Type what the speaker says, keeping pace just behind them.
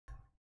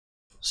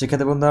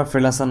শিক্ষার্থী বন্ধুরা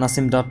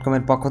freelancernasim.com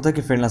এর পক্ষ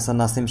থেকে ফ্রিল্যান্সার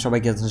নাসিম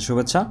সবাইকে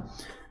শুভেচ্ছা।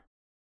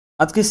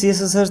 আজকে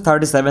সিএসএস এর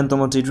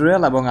 37তম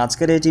টিউটোরিয়াল এবং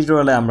আজকের এই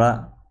টিউটোরিয়ালে আমরা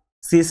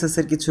সিএসএস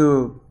এর কিছু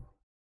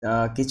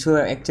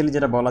অ্যাকচুয়ালি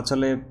যেটা বলা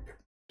চলে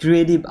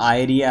ক্রিয়েটিভ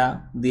আইডিয়া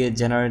দিয়ে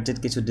জেনারেটেড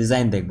কিছু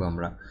ডিজাইন দেখব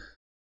আমরা।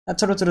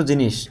 ছোট ছোট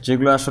জিনিস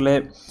যেগুলো আসলে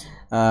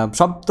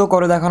সব তো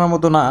করে দেখানোর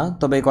মতো না,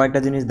 তবে কয়েকটা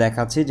জিনিস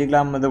দেখাচ্ছি যেগুলো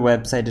আমাদের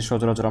ওয়েবসাইটে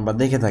সচরাচর আমরা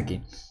দেখে থাকি।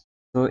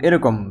 তো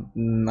এরকম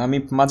আমি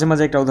মাঝে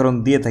মাঝে একটা উদাহরণ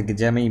দিয়ে থাকি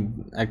যে আমি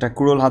একটা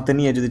কুড়োল হাতে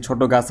নিয়ে যদি ছোট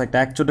গাছ একটা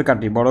এক চোটে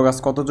কাটি, বড় গাছ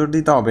কত চোট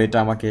দিতে হবে এটা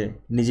আমাকে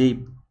নিজেই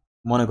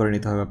মনে করে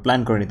নিতে হবে,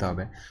 প্ল্যান করে নিতে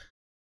হবে।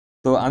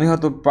 তো আমি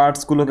হয়তো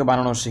পার্টসগুলোকে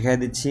বানানো শিখিয়ে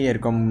দিচ্ছি,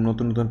 এরকম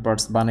নতুন নতুন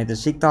পার্টস বানাইতে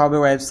শিখতে হবে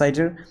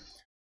ওয়েবসাইটের।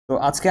 তো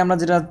আজকে আমরা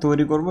যেটা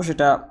তৈরি করব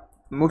সেটা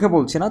মুখে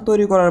বলছি না,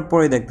 তৈরি করার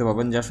পরেই দেখতে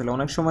পাবেন যে আসলে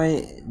অনেক সময়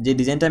যে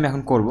ডিজাইনটা আমি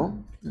এখন করব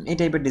এই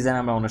টাইপের ডিজাইন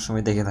আমরা অনেক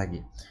সময় দেখে থাকি।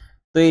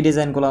 তো এই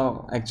ডিজাইনগুলো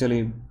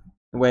অ্যাকচুয়ালি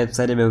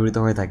ওয়েবসাইটে ব্যবহৃত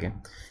হয়ে থাকে।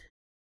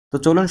 তো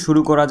চলুন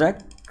শুরু করা যাক।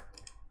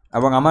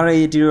 এবং আমার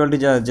এই টিউটোরিয়ালটি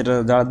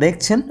যারা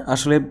দেখছেন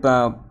আসলে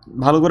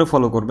ভালো করে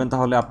ফলো করবেন,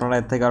 তাহলে আপনারা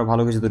এর থেকে আরও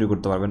ভালো কিছু তৈরি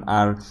করতে পারবেন।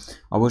 আর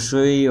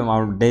অবশ্যই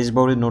আমার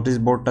ড্যাশবোর্ডের নোটিশ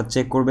বোর্ডটা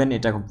চেক করবেন,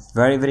 এটা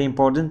ভেরি ভেরি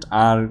ইম্পর্টেন্ট।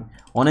 আর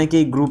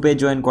অনেকেই গ্রুপে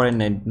জয়েন করেন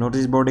নাই,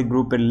 নোটিশ বোর্ডে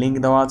গ্রুপের লিঙ্ক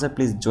দেওয়া আছে,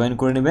 প্লিজ জয়েন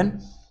করে নেবেন।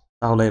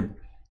 তাহলে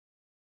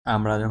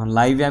আমরা যখন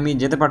লাইভে আমি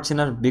যেতে পারছি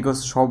না বিকজ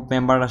সব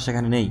মেম্বাররা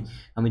সেখানে নেই,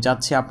 আমি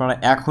চাচ্ছি আপনারা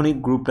এখনই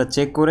গ্রুপটা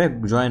চেক করে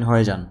জয়েন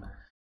হয়ে যান।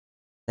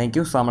 Thank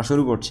you. সো আমরা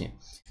শুরু করছি।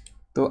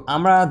 তো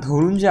আমরা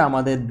ধরুন যে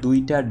আমাদের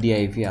দুইটা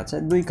ডিআইভি আছে,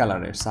 দুই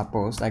কালারের।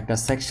 সাপোজ একটা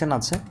সেকশন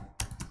আছে,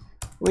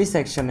 ওই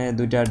সেকশনে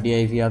দুইটা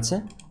ডিআইভি আছে,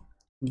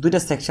 দুইটা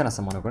সেকশন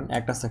আছে মনে করেন।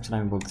 একটা সেকশন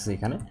আমি বলতেছি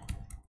এখানে,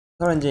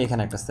 ধরেন যে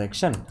এখানে একটা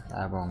সেকশন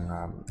এবং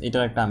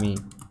এটার একটা আমি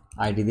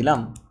আইডি দিলাম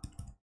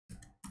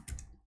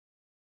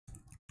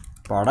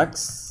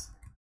প্রোডাক্টস,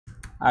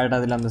 আর এটা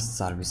দিলাম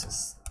সার্ভিসেস।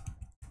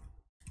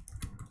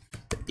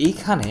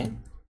 এইখানে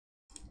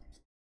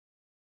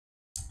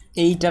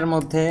এইটার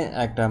মধ্যে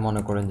একটা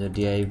মনে করেন যে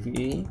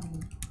ডিআইভি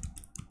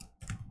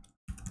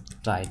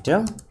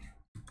টাইটেল,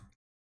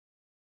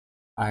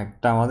 আর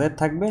একটা আমাদের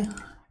থাকবে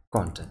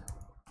কন্টেন্ট।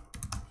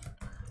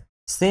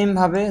 সেম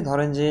ভাবে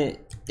ধরেন যে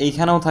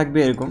এইখানেও থাকবে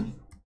এরকম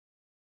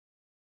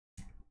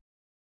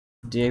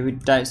ডিআইভি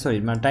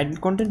মানে টাইটেল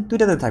কন্টেন্ট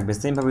দুইটাতে থাকবে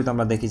সেম ভাবে। তো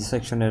আমরা দেখি যে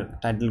সেকশনের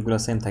টাইটেলগুলো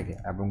সেম থাকে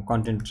এবং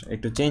কন্টেন্ট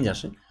একটু চেঞ্জ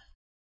আসে।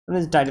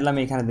 টাইটেল আমি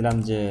এখানে দিলাম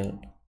যে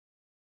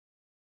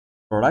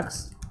প্রোডাক্টস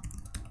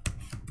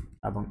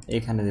এবং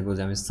এখানে দেবো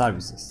যে আমি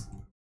সার্ভিসেস।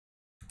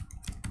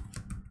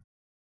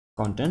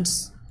 কন্টেন্টস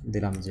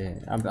দিলাম যে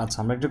আচ্ছা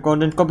আমরা একটু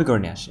কন্টেন্ট কপি করে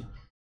নিয়ে আসি।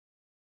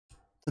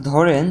 তো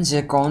ধরেন যে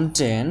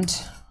কন্টেন্ট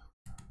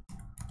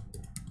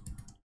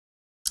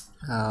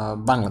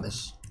বাংলাদেশ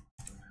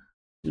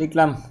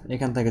লিখলাম,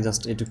 এখান থেকে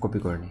জাস্ট একটু কপি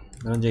করে নিই।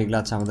 ধরুন যে এগুলো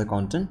আছে আমাদের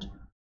কন্টেন্ট।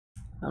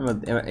 আমরা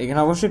এখানে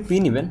অবশ্যই পি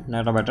নেবেন, না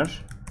এটা বেটার,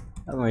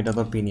 এবং এটা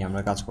তো পি নিয়ে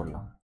আমরা কাজ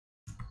করলাম।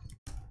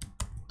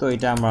 তো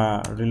এটা আমরা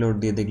রিলোড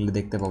দিয়ে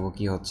দেখতে পাবো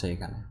কি হচ্ছে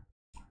এখানে।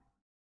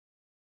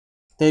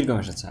 তো এরকম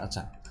এসেছে,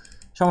 আচ্ছা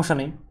সমস্যা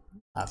নেই।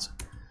 আচ্ছা,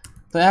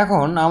 তো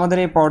এখন আমাদের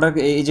এই প্রোডাক্ট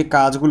এই যে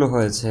কাজগুলো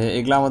হয়েছে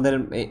এগুলো আমাদের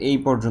এই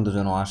পর্যন্ত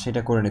যেন আসে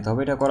এটা করে নিতে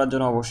হবে। এটা করার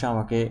জন্য অবশ্যই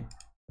আমাকে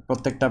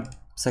প্রত্যেকটা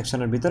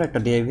সেকশনের ভিতরে একটা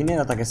ডিআইভি নিয়ে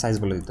তাকে সাইজ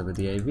বলে দিতে হবে।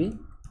 ডিআইভি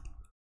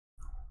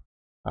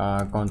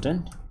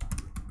কন্টেন্ট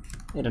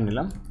এটা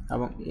নিলাম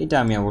এবং এটা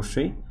আমি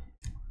অবশ্যই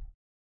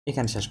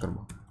এখানে শেষ করব।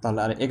 তাহলে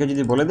আর একে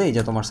যদি বলে দেই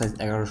যে তোমার সাইজ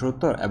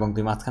 1170 এবং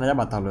তুমি মাঝখানে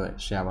যাবা, তাহলে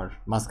সে আবার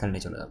মাঝখানে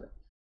নিয়ে চলে যাবে।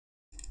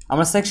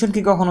 আমরা সেকশন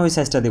কি কখনো ওই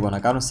সাইজটা দিব না,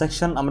 কারণ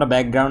সেকশন আমরা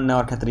ব্যাকগ্রাউন্ড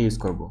নেওয়ার ক্ষেত্রে ইউজ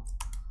করব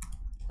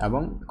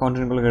এবং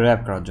কন্টেন্টগুলোকে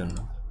র্যাপ করার জন্য।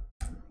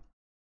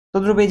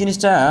 তদ্রূপ এই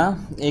জিনিসটা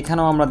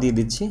এখানেও আমরা দিয়ে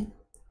দিচ্ছি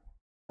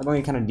এবং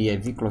এখানে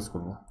ডিআইভি ক্লোজ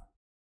করব।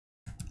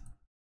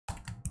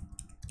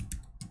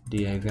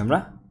 ডিআইভি আমরা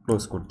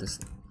ক্লোজ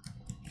করতেছি।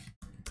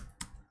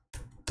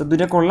 তো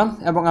দুইটা করলাম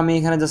এবং আমি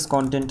এখানে জাস্ট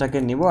কন্টেন্টটাকে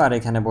নিব আর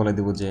এখানে বলে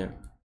দেব যে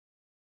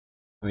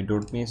আমি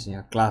ডট নিয়েছি,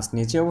 ক্লাস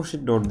নিয়েছি, অবশ্যই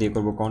ডট দিয়ে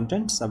করব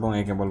কন্টেন্টস এবং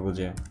একে বলবো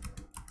যে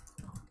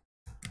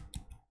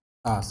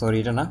সরি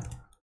এটা না,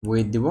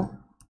 উইথ দিব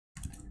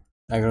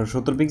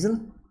 1170 পিক্সেল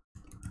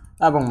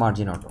এবং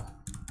মার্জিন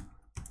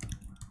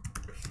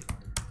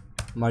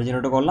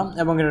অটো করলাম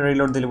এবং এটা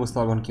রিলোড দিলে বুঝতে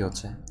পারবেন কি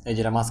হচ্ছে। এই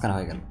যেটা মাঝখানে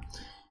হয়ে গেল।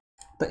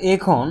 তো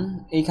এখন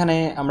এইখানে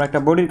আমরা একটা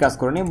বডির কাজ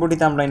করে নিই।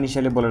 বডিতে আমরা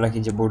ইনিশিয়ালি বলে রাখি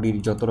যে বডির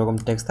যত রকম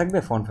টেক্সট থাকবে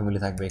ফন্ট ফ্যামিলি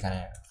থাকবে। এখানে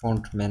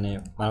ফন্ট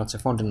মানে হচ্ছে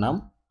ফন্টের নাম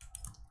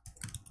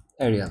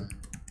এরিয়াল,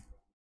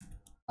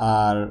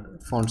 আর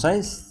ফন্ট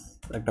সাইজ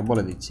একটা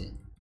বলে দিচ্ছি,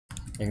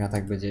 এখানে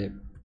থাকবে যে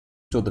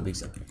 14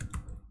 পিক্সেল।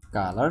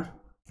 কালার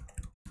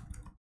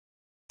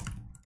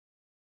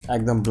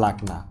একদম ব্ল্যাক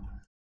না,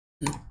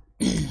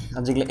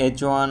 আর যেগুলো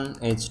H1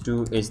 H2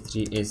 H3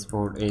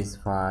 H4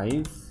 H5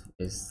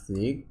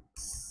 H6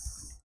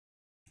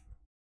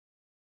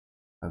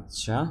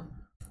 আচ্ছা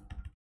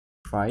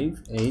 5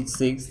 8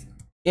 6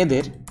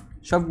 এদের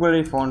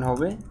সবগুলোরই ফন্ট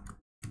হবে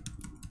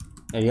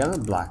এরিয়াল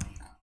ব্ল্যাক।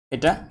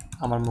 এটা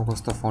আমার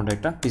মুখস্থ ফন্ট,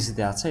 একটা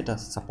পিসিতে আছে, এটা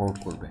সাপোর্ট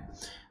করবে।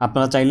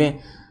 আপনারা চাইলে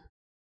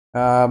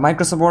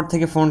মাইক্রোসফট ওয়ার্ড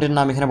থেকে ফন্টের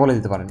নাম এখানে বলে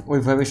দিতে পারেন,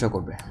 ওইভাবেই শো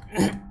করবে।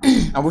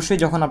 অবশ্যই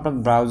যখন আপনার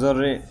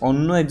ব্রাউজারে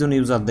অন্য একজন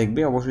ইউজার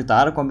দেখবে অবশ্যই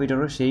তার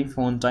কম্পিউটারে সেই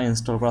ফোনটা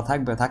ইনস্টল করা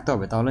থাকতে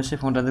হবে, তাহলে সেই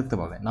ফোনটা দেখতে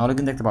পাবে, নাহলে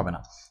কিন্তু দেখতে পাবে না।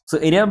 সো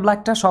এরিয়ার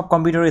ব্ল্যাকটা সব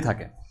কম্পিউটারেই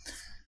থাকে।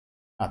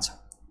 আচ্ছা,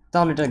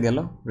 তাহলে এটা গেল,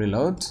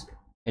 রিলোড,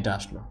 এটা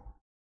আসলো।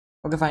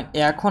 Okay fine.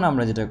 এখন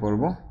আমরা যেটা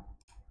করব,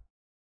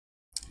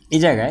 এই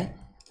জায়গায়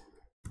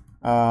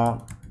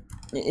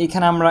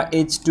এইখানে আমরা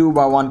H2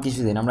 বা 1 কিছু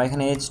দিন, আমরা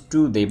এখানে H2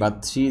 দিই বা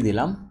 3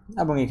 দিলাম,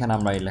 এবং এখানে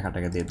আমরা এই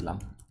লেখাটাকে দিয়ে দিলাম।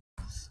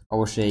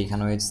 অবশ্যই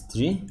এইখানেও H3,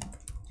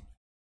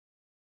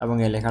 এবং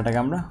এই লেখাটাকে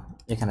আমরা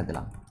এখানে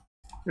দিলাম।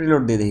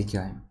 রিলোড দিয়ে দেখি কী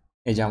হয়।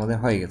 এই যে আমাদের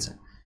হয়ে গেছে।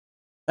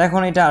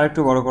 এখন এটা আরেকটু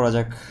বড় করা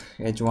যাক,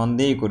 H1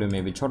 দিয়েই করে,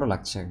 মেবি ছোট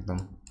লাগছে একদম।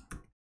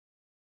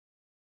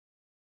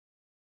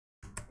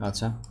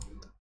 আচ্ছা,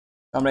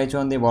 আমরা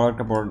H1 দিয়ে বড়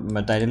একটা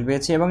টাইটেল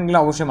পেয়েছি, এবং এগুলো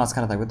অবশ্যই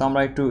মাঝখানে থাকবে। তো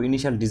আমরা একটু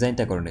ইনিশিয়াল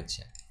ডিজাইনটা করে নিচ্ছি,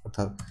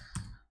 অর্থাৎ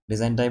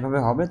ডিজাইনটা এইভাবে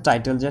হবে।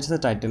 টাইটেল যে আছে,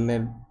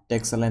 টাইটেলের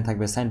টেক্সট লাইন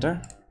থাকবে সেন্টার,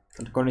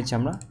 করে নিচ্ছি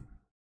আমরা।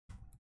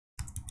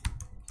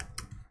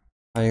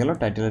 হয়ে গেল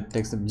টাইটেলের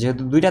টেক্সট,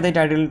 যেহেতু দুইটাতেই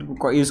টাইটেল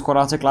ইউজ করা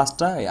আছে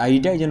ক্লাসটা,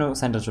 আইডিটাই যেন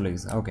সেন্টার চলে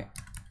গেছে। ওকে,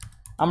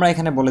 আমরা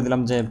এখানে বলে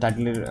দিলাম যে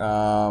টাইটেলের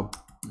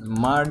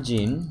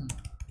মার্জিন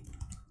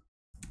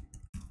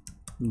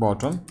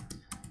বটম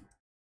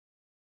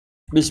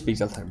 20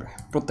 পিক্সেল থাকবে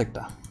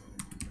প্রত্যেকটা।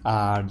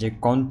 আর যে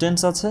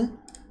কন্টেন্টস আছে,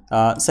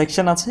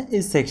 সেকশন আছে,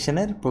 এই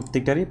সেকশনের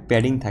প্রত্যেকটারই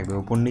প্যাডিং থাকবে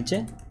উপর নিচে।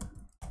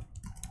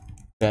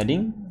 প্যাডিং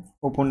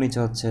উপর নিচে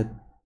হচ্ছে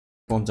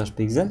 50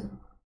 পিক্সেল,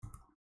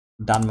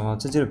 ডান বামে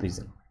হচ্ছে 0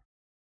 পিক্সেল।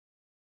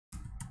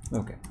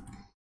 ওকে,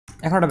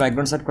 এখন একটা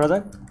ব্যাকগ্রাউন্ড সেট করা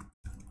যাক।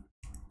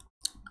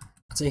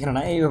 আচ্ছা, এখানে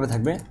না, এইভাবে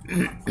থাকবে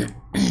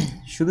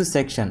শুধু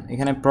সেকশন।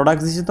 এখানে প্রোডাক্ট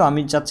দিচ্ছি, তো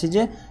আমি চাচ্ছি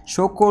যে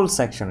সকল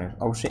সেকশনের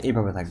অবশ্যই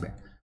এইভাবে থাকবে,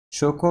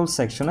 সকল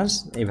সেকশনের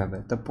এইভাবে।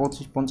 তো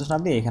 50 না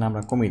দিয়ে এখানে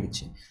আমরা কমিয়ে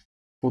দিচ্ছি,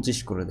 25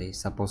 করে দিই,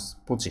 সাপোজ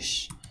 25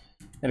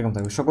 এরকম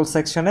থাকবে। সকল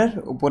সেকশনের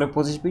উপরে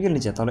 25 পিক্সেল,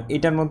 নিচে, তাহলে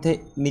এটার মধ্যে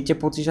নিচে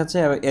 25 আছে,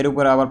 এর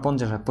উপরে আবার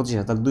 25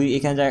 আছে, তাহলে দুই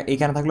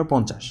এখানে থাকলো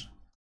 50,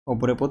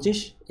 উপরে 25,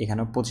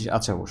 এখানেও 25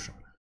 আছে অবশ্য।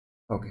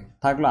 ওকে,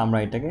 থাকলো। আমরা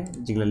এটাকে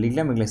যেগুলো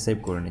লিখলাম এগুলো সেভ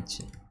করে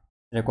নিচ্ছি।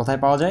 এটা কোথায়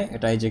পাওয়া যায়?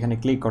 এটা এই যেখানে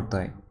ক্লিক করতে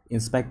হয়,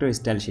 ইন্সপেক্টর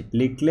স্টাইল শিট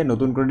লিখলে,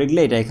 নতুন করে লিখলে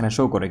এটা এখানে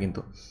শো করে।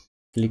 কিন্তু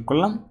ক্লিক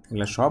করলাম,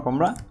 এগুলো সব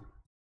আমরা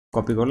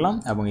কপি করলাম,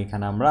 এবং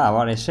এখানে আমরা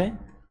আবার এসে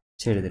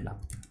ছেড়ে দিলাম,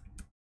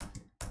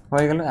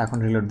 হয়ে গেল। এখন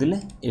রিলোড দিলে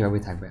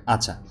এইভাবেই থাকবে।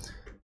 আচ্ছা,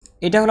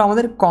 এটা হলো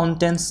আমাদের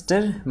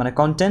কন্টেন্টসের, মানে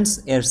কন্টেন্টস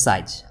এর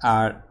সাইজ।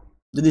 আর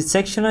যদি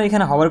সেকশনের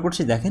এখানে হভার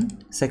করছি, দেখেন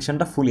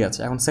সেকশনটা ফুলি আছে।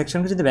 এখন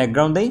সেকশনকে যদি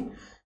ব্যাকগ্রাউন্ড দেই,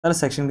 তাহলে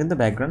সেকশন কিন্তু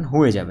ব্যাকগ্রাউন্ড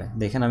হয়ে যাবে।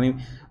 দেখেন আমি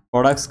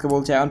প্রোডাক্টসকে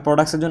বলছি, এখন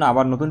প্রোডাক্টসের জন্য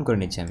আবার নতুন করে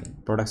নিচ্ছি, আমি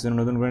প্রোডাক্টসের জন্য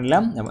নতুন করে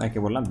নিলাম, এবং একে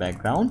বললাম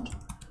ব্যাকগ্রাউন্ড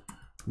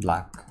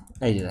ব্ল্যাক।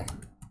 এই যে দেখেন,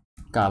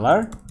 কালার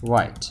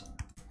হোয়াইট।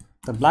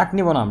 তো ব্ল্যাক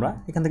নিব না, আমরা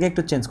এখান থেকে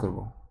একটু চেঞ্জ করব,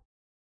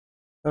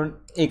 ধরুন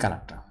এই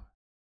কালারটা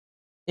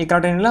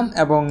নিলাম।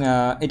 এবং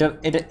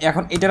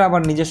এখন এটার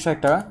আবার নিজস্ব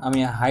একটা আমি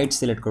হাইট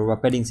সিলেক্ট করবো বা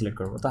প্যাডিং সিলেক্ট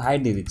করবো। তো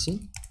হাইট দিয়ে দিচ্ছি,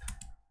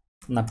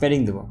 না প্যাডিং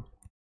দেবো,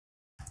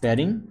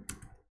 প্যাডিং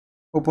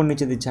উপর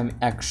নিচে দিচ্ছি আমি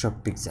 100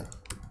 পিক্সেল।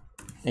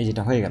 এই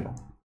যেটা হয়ে গেল।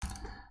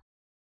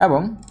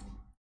 এবং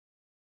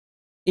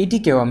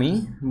এইটিকেও আমি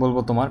বলবো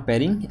তোমার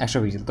প্যাডিং 100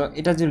 পিক্সেল। তো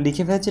এটা যে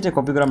লিখে ফেলেছি, এটা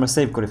কপি করে আমরা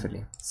সেভ করে ফেলি।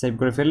 সেভ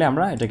করে ফেললে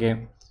আমরা এটাকে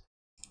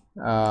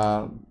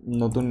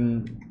নতুন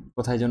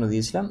কোথায় জন্য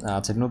দিয়েছিলাম,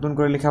 আচ্ছা নতুন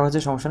করে লেখা হয়েছে,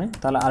 সমস্যা নেই,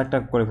 তাহলে আরেকটা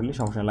করে ফেলি,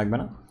 সমস্যা লাগবে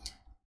না।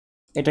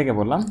 এটাকে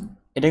বললাম,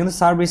 এটা কিন্তু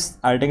সার্ভিস,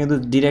 আর এটা কিন্তু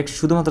ডিরেক্ট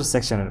শুধুমাত্র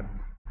সেকশনের।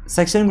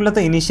 সেকশনগুলোতে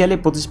ইনিশিয়ালি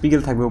 25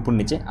 পিক্সেল থাকবে উপর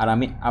নিচে। আর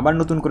আমি আবার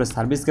নতুন করে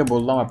সার্ভিসকে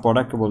বললাম আর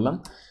প্রোডাক্টকে বললাম,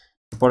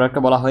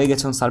 প্রোডাক্টকে বলা হয়ে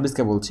গেছে,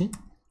 সার্ভিসকে বলছি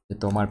যে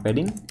তোমার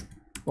প্যাডিং,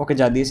 ওকে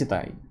যা দিয়েছি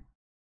তাই।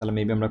 তাহলে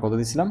মেবি আমরা কত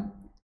দিয়েছিলাম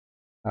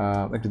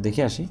একটু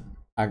দেখে আসি,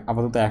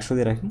 আপাতত 100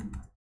 দিয়ে রাখি।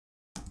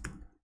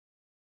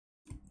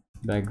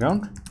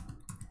 ব্যাকগ্রাউন্ড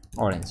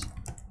অরেঞ্জ,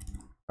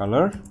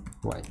 কালার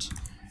হোয়াইট,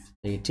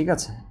 ঠিক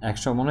আছে।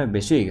 100 মনে হয়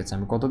বেশি হয়ে গেছে,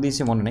 আমি কত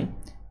দিয়েছি মনে নেই।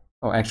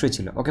 ও 100ই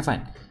ছিল। Okay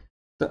fine.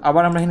 তো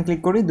আবার আমরা এখানে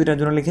ক্লিক করি, দুইটার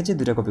জন্য লিখেছি,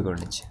 দুইটা কপি করে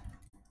নিচ্ছি,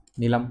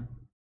 নিলাম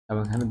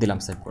এবং এখানে দিলাম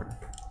সেভ করে,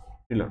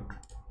 রিলোড।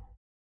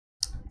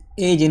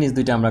 এই জিনিস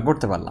দুইটা আমরা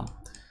করতে পারলাম।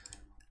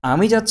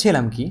 আমি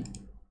যাচ্ছিলাম কি,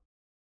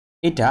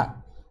 এটা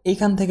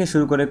এইখান থেকে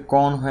শুরু করে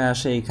কন হয়ে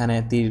আসে, এইখানে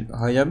তীর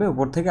হয়ে যাবে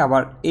উপর থেকে,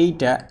 আবার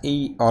এইটা এই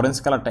অরেঞ্জ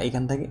কালারটা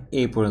এখান থেকে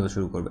এই পর্যন্ত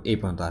শুরু করবে, এই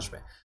পর্যন্ত আসবে।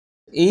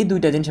 এই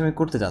দুইটা জিনিস আমি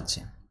করতে যাচ্ছি,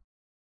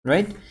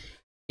 রাইট?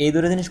 এই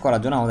দুটো জিনিস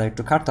করার জন্য আমাদের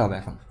একটু খাটতে হবে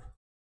এখন,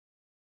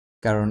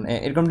 কারণ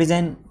এরকম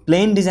ডিজাইন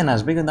প্লেন ডিজাইন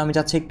আসবে, কিন্তু আমি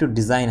চাচ্ছি একটু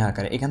ডিজাইন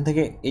আকারে। এখান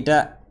থেকে এটা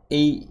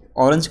এই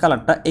অরেঞ্জ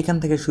কালারটা এখান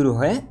থেকে শুরু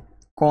হয়ে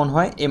কোন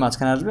হয় এই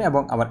মাঝখানে আসবে,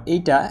 এবং আবার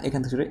এইটা এখান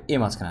থেকে শুরু এই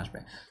মাঝখানে আসবে।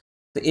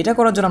 তো এটা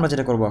করার জন্য আমরা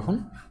যেটা করবো এখন,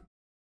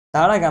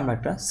 তার আগে আমরা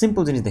একটা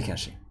সিম্পল জিনিস দেখে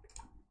আসি।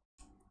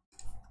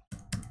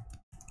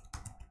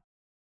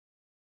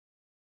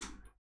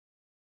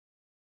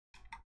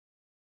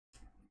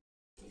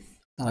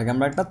 তার আগে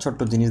আমরা একটা ছোট্ট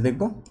জিনিস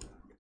দেখব,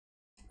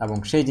 এবং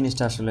সেই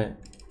জিনিসটা আসলে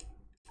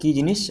কি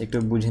জিনিস একটু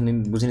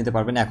বুঝে নিতে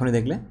পারবেন এখনই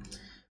দেখলে।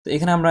 তো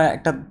এখানে আমরা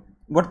একটা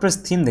ওয়ার্ডপ্রেস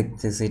থিম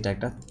দেখতেছি, এটা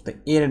একটা। তো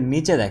এর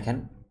নিচে দেখেন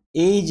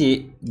এই যে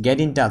গেট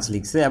ইন টাচ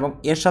লিখছে, এবং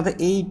এর সাথে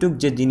এইটুক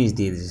যে জিনিস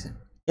দিয়ে দিয়েছে,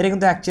 এটা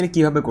কিন্তু অ্যাকচুয়ালি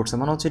কীভাবে করছে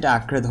মনে হচ্ছে এটা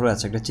আঁকড়ে ধরে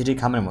আছে একটা চিঠির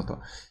খামের মতো।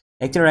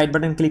 অ্যাকচুয়ালি রাইট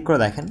বাটন ক্লিক করে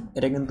দেখেন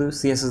এটা কিন্তু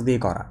সিএসএস দিয়ে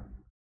করা,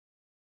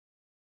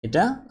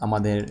 এটা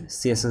আমাদের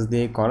সিএসএস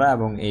দিয়ে করা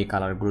এবং এই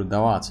কালারগুলো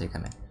দেওয়া আছে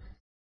এখানে,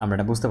 আমরা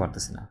এটা বুঝতে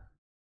পারতেছি না,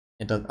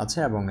 এটা আছে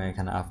এবং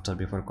এখানে আফটার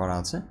বিফোর করা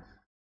আছে।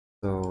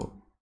 তো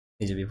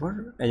এই যে বিফোর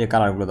এই যে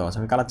কালারগুলো দেওয়া আছে,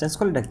 আমি কালার চেঞ্জ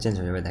করলে এটা চেঞ্জ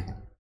হয়ে যাবে, দেখেন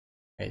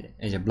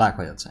এই যে ব্ল্যাক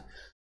হয়ে যাচ্ছে।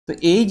 তো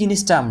এই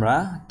জিনিসটা আমরা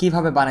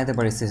কিভাবে বানাইতে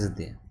পারি সিএসএস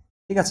দিয়ে,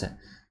 ঠিক আছে।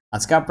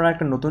 আজকে আপনারা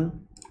একটা নতুন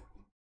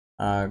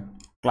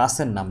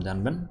ক্লাসের নাম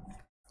জানবেন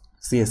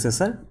সিএসএস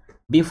এর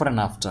বিফোর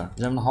অ্যান্ড আফটার।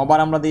 যেমন হবার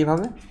আমরা দিই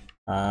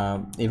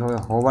এইভাবে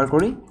হবার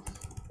করি,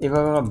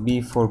 এইভাবে আমরা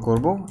বিফোর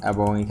করব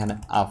এবং এখানে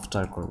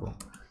আফটার করব।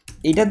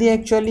 এটা দিয়ে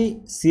অ্যাকচুয়ালি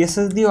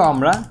সিএসএস দিয়েও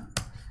আমরা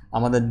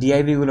আমাদের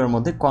ডিআইভিগুলোর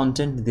মধ্যে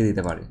কন্টেন্ট দিয়ে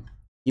দিতে পারি।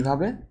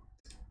 কিভাবে?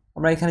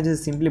 আমরা এখানে যদি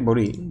সিম্পলি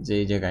বলি যে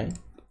এই জায়গায়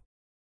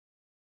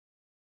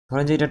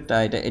ধরেন যে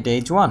এটা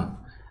H1,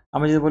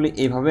 আমরা যদি বলি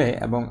এইভাবে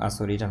এবং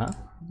সরি এটা না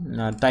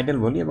টাইটেল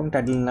বলি এবং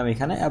টাইটেল নাম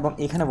এখানে এবং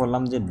এখানে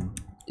বললাম যে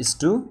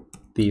is2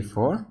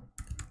 p4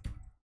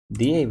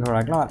 দিয়ে এইভাবে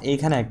রাখলাম। আর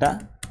এইখানে একটা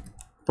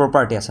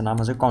প্রপার্টি আছে নাম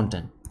হচ্ছে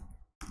কন্টেন্ট,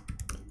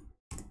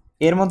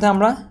 এর মধ্যে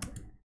আমরা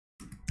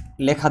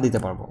লেখা দিতে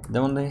পারবো,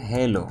 যেমন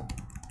হ্যালো,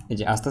 এই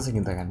যে আস্তে আস্তে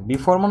কিন্তু এখানে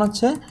বিফোর মানে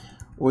হচ্ছে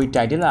ওই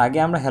টাইটেলের আগে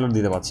আমরা হ্যালো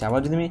দিতে পারছি। আবার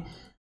যদি আমি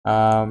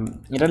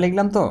এটা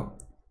লিখলাম, তো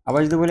আবার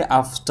যদি বলি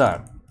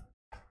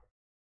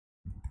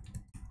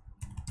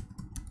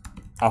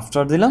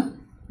আফটার দিলাম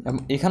এবং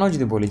এখানেও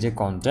যদি বলি যে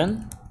কন্টেন্ট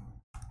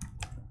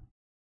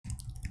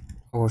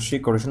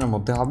অবশ্যই কোটেশনের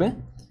মধ্যে হবে,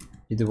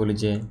 যদি বলি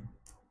যে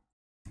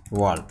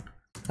ওয়ার্ল্ড,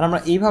 তাহলে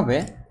আমরা এইভাবে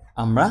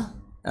আমরা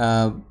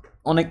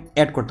অনেক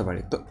অ্যাড করতে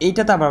পারি। তো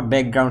এইটাতে আবার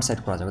ব্যাকগ্রাউন্ড সেট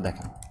করা যাবে,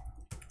 দেখেন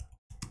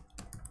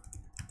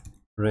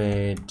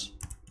রেড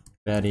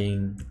প্যারিং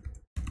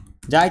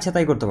যা ইচ্ছা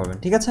তাই করতে পারবেন,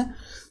 ঠিক আছে।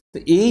 তো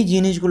এই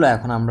জিনিসগুলো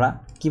এখন আমরা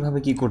কিভাবে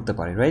কি করতে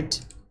পারি, রাইট?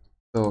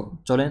 তো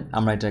চলেন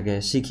আমরা এটাকে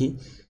শিখি।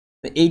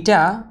 তো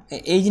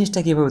এই জিনিসটা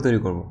কীভাবে তৈরি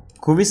করব,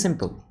 খুবই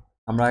সিম্পল।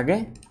 আমরা আগে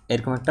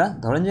এরকম একটা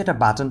ধরেন যে একটা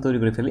বাটন তৈরি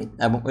করে ফেলি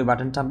এবং ওই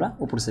বাটনটা আমরা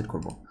উপরে সেট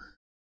করব।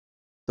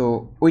 তো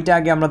ওইটা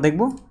আগে আমরা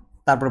দেখব,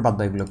 তারপর বাদ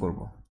বাকিগুলো করব,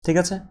 ঠিক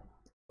আছে?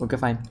 Okay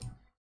fine.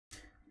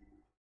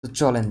 তো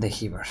চলেন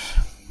দেখি এবার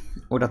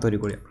ওটা তৈরি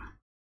করি আমরা।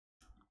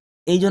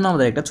 এই জন্য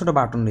আমাদের একটা ছোটো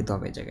বাটন নিতে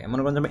হবে এই জায়গায়।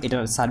 মনে করেন যে এটা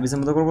সার্ভিসের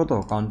মতো করবো, তো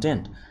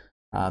কন্টেন্ট,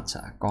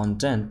 আচ্ছা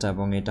কন্টেন্ট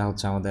এবং এটা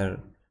হচ্ছে আমাদের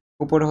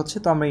উপরে হচ্ছে,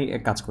 তো আমরা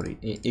এক কাজ করি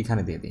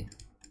এখানে দিয়ে দিই,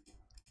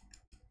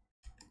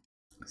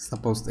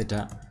 সাপোজ এটা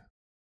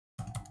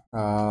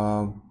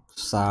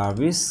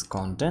সার্ভিস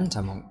কন্টেন্ট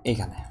এবং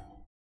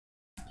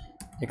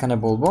এখানে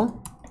বলবো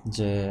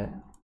যে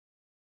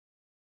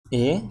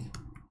এ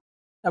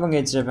এবং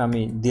এই হিসেবে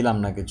আমি দিলাম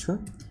না কিছু,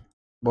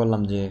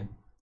 বললাম যে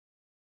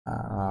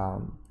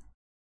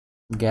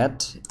গেট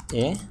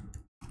এ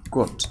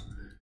কোড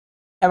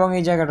এবং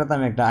এই জায়গাটাতে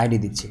আমি একটা আইডি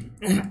দিচ্ছি,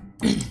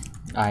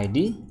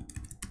 আইডি,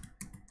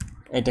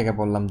 এটাকে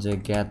বললাম যে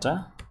গেট আ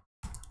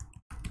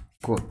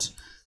কোড।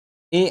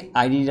 এই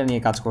আইডিটা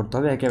নিয়ে কাজ করতে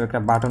হবে, একে একটা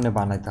বাটনে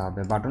বানাইতে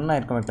হবে, বাটন না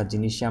এরকম একটা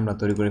জিনিসই আমরা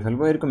তৈরি করে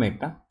ফেলবো, এরকম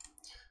একটা।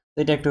 তো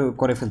এটা একটু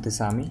করে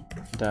ফেলতেছি আমি।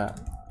 এটা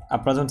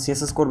আপনারা যখন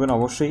সিএসএস করবেন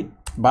অবশ্যই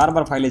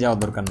বারবার ফাইলে যাওয়ার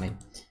দরকার নেই,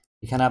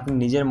 এখানে আপনি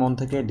নিজের মন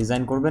থেকে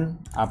ডিজাইন করবেন।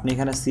 আপনি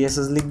এখানে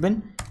সিএসএস লিখবেন,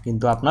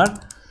 কিন্তু আপনার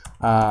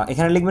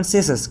এখানে লিখবেন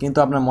সিএসএস, কিন্তু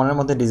আপনার মনের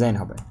মধ্যে ডিজাইন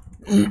হবে।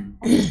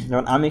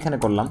 যেমন আমি এখানে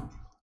করলাম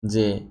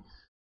যে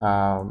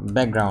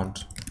ব্যাকগ্রাউন্ড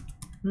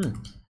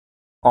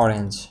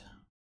অরেঞ্জ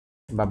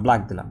বা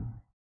ব্ল্যাক দিলাম,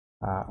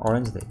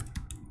 অরেঞ্জ দেই,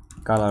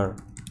 কালার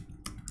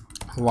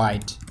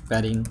হোয়াইট,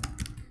 প্যারিং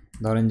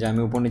ধরেন যে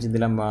আমি উপর নিচে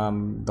দিলাম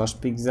 10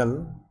 পিক্সেল,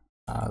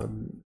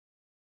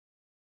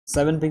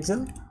 7 পিক্সেল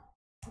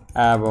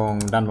এবং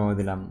ডান বামে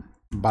দিলাম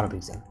 12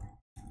 পিক্সেল,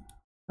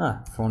 হ্যাঁ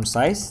ফন্ট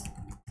সাইজ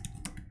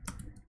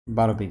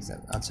 12 পিক্সেল।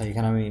 আচ্ছা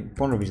এখানে আমি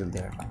 15 পিক্সেল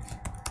দিয়ে রাখলাম।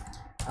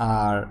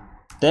 আর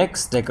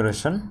টেক্সট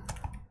ডেকোরেশন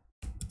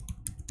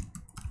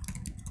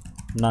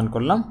নান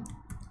করলাম,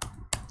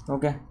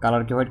 ওকে।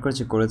 কালার কি হোয়াইট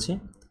করেছি,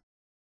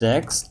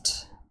 টেক্সট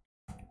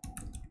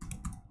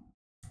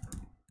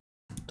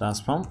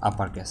ট্রান্সফর্ম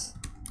আপার কেস,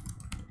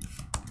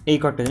 এই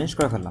কয়েকটা জিনিস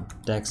করে ফেললাম,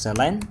 টেক্সট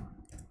অ্যালাইন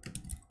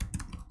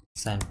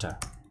সেন্টার,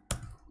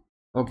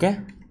 ওকে।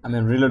 আমি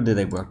রিলোড দিয়ে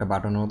দেখবো একটা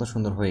বাটনের মতো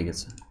সুন্দর হয়ে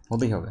গেছে,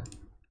 হতেই হবে,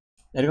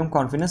 এরকম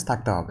কনফিডেন্স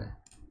থাকতে হবে।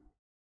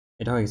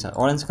 এটা হয়ে গেছে,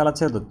 অরেঞ্জ কালার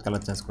ছিল তো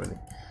কালার চেঞ্জ করে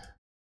দিই,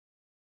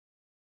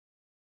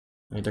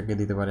 এটাকে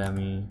দিতে পারি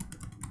আমি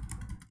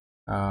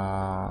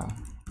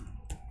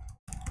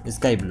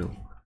স্কাই ব্লু।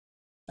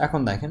 এখন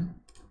দেখেন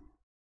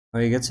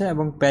হয়ে গেছে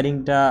এবং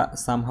প্যারিংটা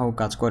সামহাউ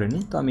কাজ করেনি,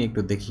 তো আমি একটু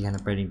দেখি এখানে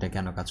প্যারিংটা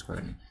কেন কাজ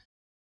করেনি।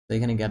 তো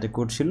এখানে গ্যাটে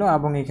কোড ছিল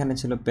এবং এখানে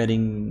ছিল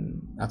প্যারিং।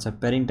 আচ্ছা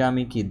প্যারিংটা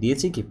আমি কি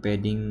দিয়েছি কি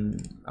প্যাডিং,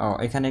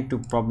 এখানে একটু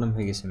প্রবলেম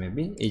হয়ে গেছে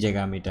মেবি, এই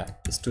জায়গায় আমি এটা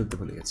স্টোরতে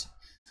ভুলে গেছি,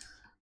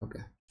 ওকে।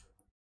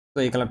 তো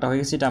এই কালারটা হয়ে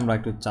গেছে, এটা আমরা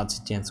একটু চাচ্ছি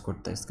চেঞ্জ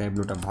করতে, স্কাই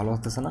ব্লুটা ভালো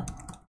হতেছে না,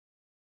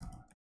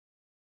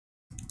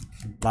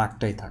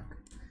 ব্ল্যাকটাই থাক,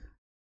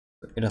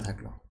 এটা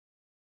থাকলো।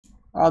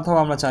 অথবা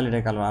আমরা চাইলে এটা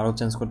কালার আরও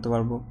চেঞ্জ করতে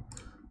পারবো,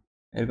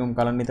 এরকম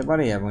কালার নিতে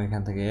পারি এবং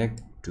এখান থেকে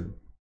একটু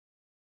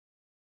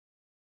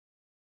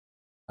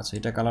আচ্ছা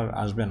এটা কালার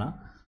আসবে না,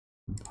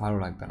 ভালো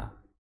লাগবে না,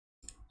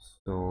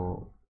 তো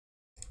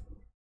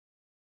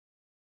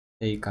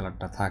এই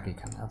কালারটা থাক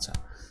এখানে। আচ্ছা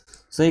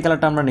সো এই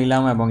কালারটা আমরা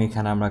নিলাম এবং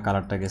এখানে আমরা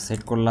কালারটাকে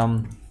সেট করলাম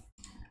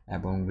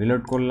এবং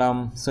রিলোড করলাম।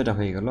 সো এটা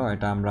হয়ে গেল।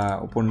 এটা আমরা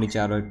উপর নিচে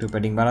আরও একটু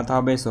প্যাডিং বাড়াতে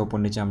হবে। সো উপর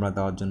নিচে আমরা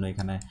দেওয়ার জন্য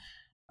এখানে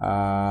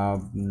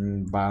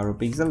 12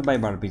 পিক্সেল বাই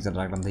 12 পিক্সেল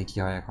রাখলাম, দেখি কী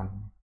হয় এখন।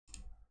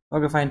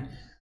 Okay fine.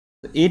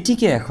 তো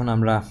এটিকে এখন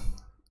আমরা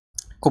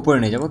উপরে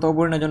নিয়ে যাবো। তো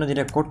উপরে নেওয়ার জন্য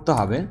যেটা করতে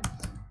হবে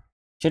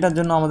সেটার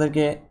জন্য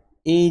আমাদেরকে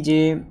এই যে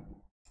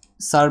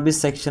সার্ভিস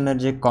সেকশনের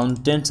যে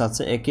কন্টেন্টস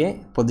আছে একে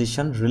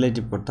পজিশন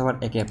রিলেটিভ করতে হবে আর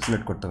একে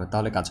অ্যাবসলিউট করতে হবে,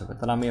 তাহলে কাজ হবে।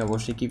 তাহলে আমি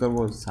অবশ্যই কী করবো,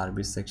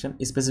 সার্ভিস সেকশন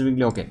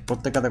স্পেসিফিকলি, ওকে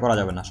প্রত্যেকটাতে করা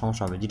যাবে না,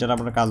 সমস্যা হবে। যেটা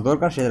আপনার কাজ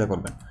দরকার সেটা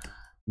করবেন।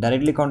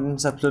 ডাইরেক্টলি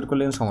কন্টেন্টস অ্যাবসলিউট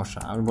করলে সমস্যা।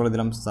 আমি বলে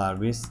দিলাম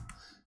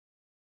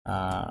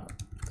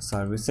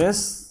সার্ভিসেস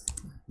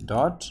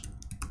ডট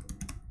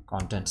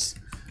কন্টেন্টস,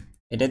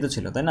 এটাই তো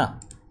ছিল তাই না,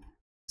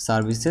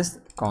 সার্ভিসেস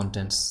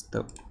কন্টেন্টস। তো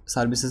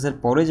সার্ভিসেসের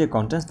পরে যে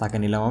কন্টেন্টস তাকে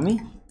নিলাম আমি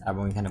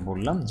এবং এখানে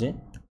বললাম যে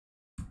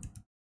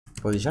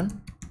পজিশন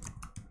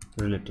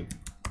রিলেটিভ,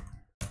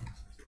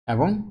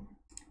 এবং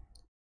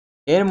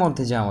এর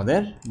মধ্যে যে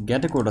আমাদের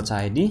গেট কোড আছে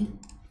আইডি,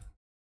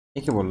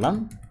 একে বললাম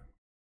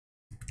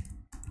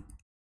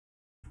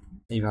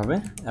এইভাবে,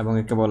 এবং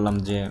একে বললাম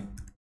যে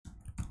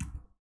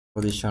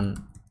পজিশন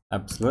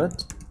অ্যাবসলিউট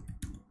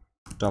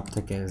টপ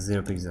থেকে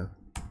 0 পিক্সেল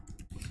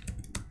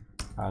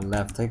আর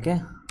লেফট থেকে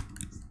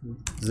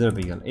 0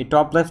 পিক্সেল। এই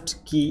টপ লেফট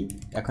কি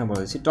এখন বলে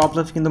দিচ্ছি। টপ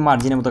লেফট কিন্তু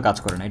মার্জিনের মতো কাজ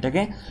করে না,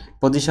 এটাকে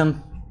পজিশন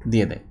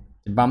দিয়ে দেয়।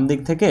 বাম দিক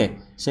থেকে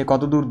সে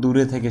কত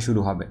দূরে থেকে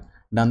শুরু হবে,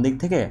 ডান দিক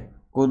থেকে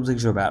কত থেকে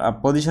শুরু হবে। আর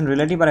পজিশন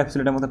রিলেটিভ আর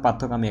অ্যাবসলিউটের মধ্যে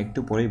পার্থক্য আমি একটু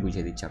পরেই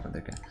বুঝিয়ে দিচ্ছি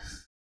আপনাদেরকে,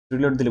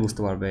 রিলোড দিলে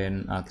বুঝতে পারবেন।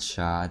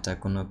 আচ্ছা এটা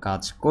কোনো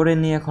কাজ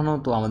করেনি এখনও,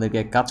 তো আমাদেরকে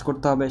কাজ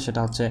করতে হবে। সেটা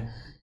হচ্ছে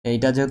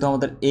এইটা যেহেতু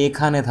আমাদের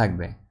এখানে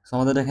থাকবে, সো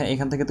আমাদের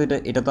এখান থেকে তো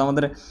এটা তো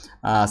আমাদের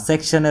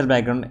সেকশনের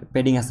ব্যাকগ্রাউন্ড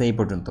পেডিং আছে এই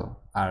পর্যন্ত,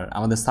 আর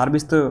আমাদের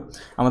সার্ভিস তো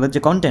আমাদের যে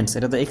কন্টেন্টস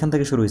এটা তো এখান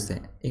থেকে শুরু হয়েছে,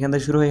 এখান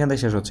থেকে শুরু হয়ে এখান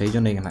থেকে শেষ হচ্ছে, এই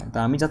জন্য এখানে। তা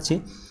আমি চাচ্ছি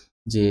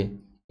যে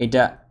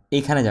এটা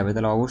এখানে যাবে,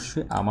 তাহলে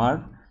অবশ্যই আমার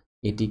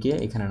এটিকে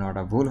এখানে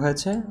নেওয়াটা ভুল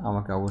হয়েছে,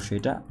 আমাকে অবশ্যই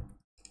এটা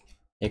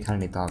এখানে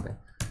নিতে হবে।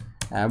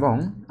 এবং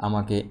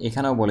আমাকে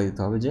এখানেও বলে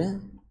দিতে হবে যে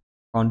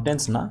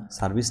কন্টেন্টস না,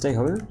 সার্ভিসটাই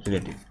হবে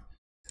রিলেটিভ।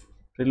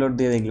 রিলোড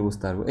দিয়ে দেখলে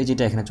বুঝতে পারবো এই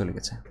যেটা এখানে চলে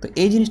গেছে। তো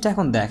এই জিনিসটা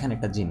এখন দেখেন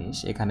একটা জিনিস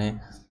এখানে,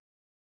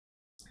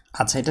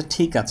 আচ্ছা এটা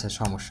ঠিক আছে,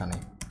 সমস্যা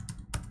নেই,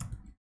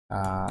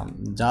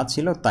 যা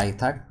ছিল তাই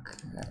থাক,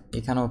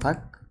 এখানেও থাক,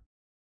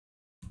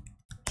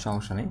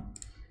 সমস্যা নেই।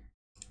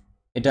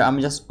 এটা আমি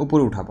জাস্ট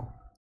উপরে উঠাবো।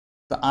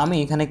 তো আমি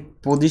এখানে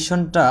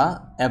পজিশনটা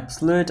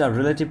অ্যাবসলিউট আর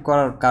রিলেটিভ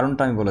করার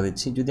কারণটা আমি বলে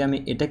দিচ্ছি। যদি আমি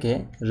এটাকে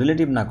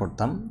রিলেটিভ না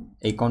করতাম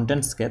এই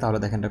কন্টেন্টসকে, তাহলে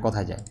দেখেন এটা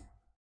কোথায় যায়,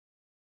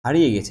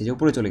 হারিয়ে গেছে, যে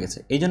উপরে চলে গেছে।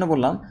 এই জন্য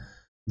বললাম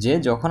যে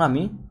যখন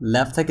আমি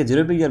লেফট থেকে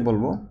 0 পিক্সেল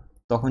বলবো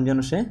তখন যেন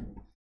সে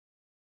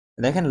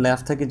দেখেন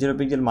লেফট থেকে 0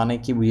 পিক্সেল মানে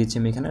কি বুঝিয়েছি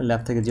আমি এখানে,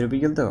 লেফট থেকে 0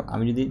 পিক্সেল। তো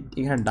আমি যদি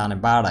এখানে ডানে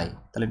বাড়াই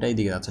তাহলে এটা এই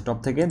দিকে যাচ্ছে, টপ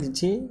থেকে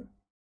দিচ্ছি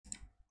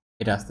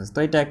এটা আস্তে আস্তে। তো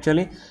এটা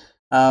অ্যাকচুয়ালি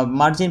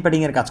মার্জিন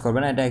প্যাডিংয়ের কাজ করবে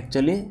না, এটা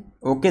অ্যাকচুয়ালি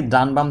ওকে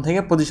ডান বাম থেকে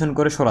পজিশন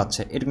করে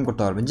সরাচ্ছে। এরকম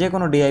করতে পারবেন, যে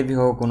কোনো ডিআইভি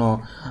হোক, কোনো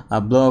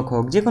ব্লক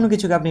হোক, যে কোনো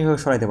কিছুকে আপনি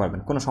সরাইতে পারবেন,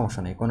 কোনো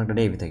সমস্যা নেই কোনো একটা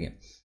ডিআইভি থেকে,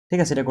 ঠিক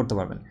আছে, এটা করতে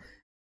পারবেন।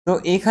 তো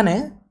এইখানে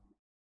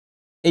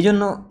এই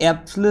জন্য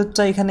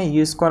অ্যাবসলিউটটা এখানে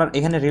ইউজ করার,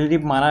 এখানে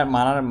রিলেটিভ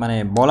মানার মানে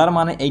বলার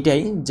মানে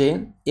এইটাই যে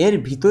এর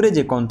ভিতরে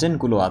যে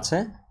কন্টেন্টগুলো আছে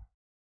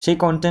সেই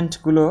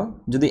কন্টেন্টগুলো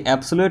যদি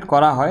অ্যাবসলিউট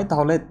করা হয়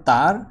তাহলে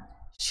তার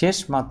শেষ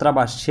মাত্রা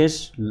বা শেষ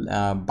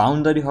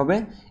বাউন্ডারি হবে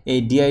এই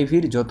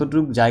ডিআইভির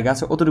যতটুকু জায়গা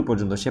আছে অতটুকু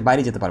পর্যন্ত, সে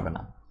বাইরে যেতে পারবে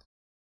না।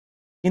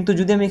 কিন্তু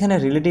যদি আমি এখানে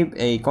রিলেটিভ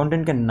এই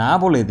কন্টেন্টকে না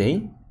বলে দেই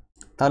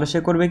তাহলে সে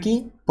করবে কি,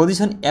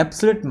 পজিশন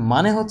অ্যাবসলিউট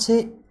মানে হচ্ছে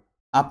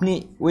আপনি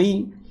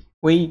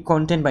ওই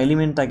কন্টেন্ট বা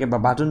এলিমেন্টটাকে বা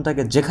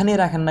বাটনটাকে যেখানেই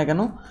রাখেন না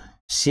কেন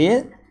সে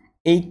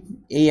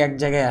এই এক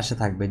জায়গায় আসে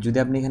থাকবে। যদি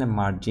আপনি এখানে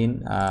মার্জিন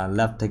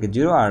লেফট থেকে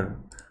 0 আর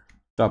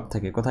টপ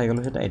থেকে কোথায় গেল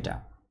সেটা এটা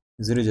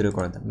 0 0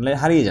 করে দেন, নাহলে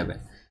হারিয়ে যাবে,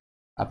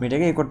 আপনি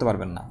এটাকে করতে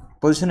পারবেন না।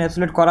 পজিশন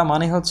অ্যাবসলিউট করা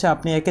মানে হচ্ছে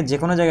আপনি একে যে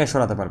কোনো জায়গায়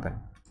সরাতে পারবেন,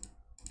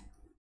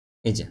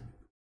 এই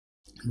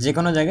যে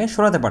কোনো জায়গায়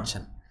সরাতে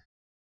পারছেন।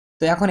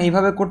 তো এখন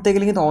এইভাবে করতে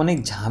গেলে কিন্তু অনেক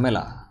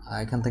ঝামেলা।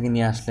 এখান থেকে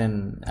নিয়ে আসলেন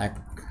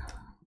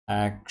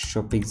 100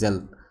 পিক্সেল,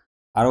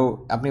 আরও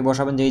আপনি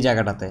বসাবেন যে এই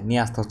জায়গাটাতে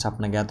নিয়ে আসতে হচ্ছে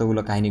আপনাকে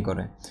এতগুলো কাহিনী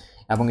করে।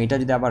 এবং এটা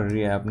যদি আবার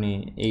আপনি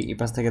এই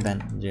পাশ থেকে দেন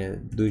যে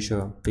 200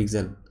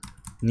 পিক্সেল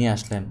নিয়ে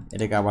আসলেন,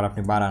 এটাকে আবার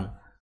আপনি বাড়ান।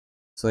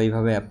 সো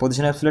এইভাবে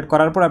পজিশন অ্যাবসলিউট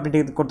করার পর আপনি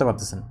এটা করতে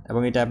পারতেছেন,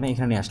 এবং এটা আপনি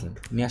এখানে নিয়ে আসলেন,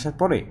 নিয়ে আসার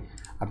পরে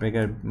আপনি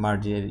এটা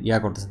মার্জিন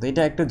করতেছেন। তো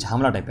এটা একটু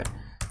ঝামেলা টাইপের।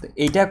 তো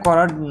এইটা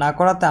না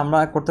করাতে আমরা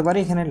করতে পারি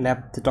এখানে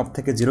লেফট টপ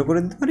থেকে 0 করে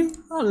দিতে পারি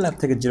আর লেফট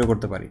থেকে 0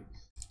 করতে পারি,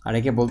 আর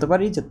একে বলতে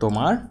পারি যে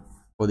তোমার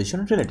পজিশন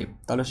রিলেটিভ,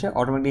 তাহলে সে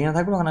অটোমেটিক এখানে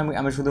থাকবে। ওখানে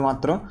আমি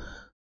শুধুমাত্র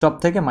টপ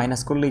থেকে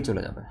মাইনাস করলেই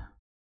চলে যাবে।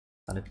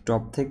 তাহলে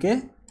টপ থেকে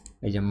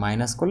এই যে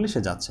মাইনাস করলে সে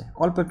যাচ্ছে,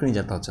 অল্প একটু নিয়ে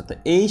যেতে হচ্ছে। তো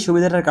এই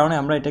সুবিধাটার কারণে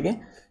আমরা এটাকে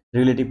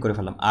রিলেটিভ করে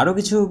ফেললাম। আরও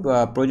কিছু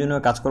প্রয়োজনীয়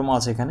কাজকর্ম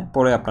আছে এখানে,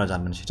 পরে আপনারা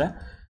জানবেন সেটা।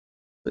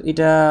 তো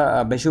এটা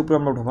বেশি উপরে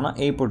আমরা উঠাবো না,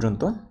 এই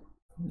পর্যন্ত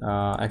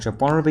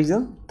 115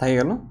 পিক্সেল থেকে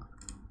গেল।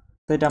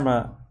 তো এটা আমরা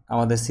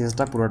আমাদের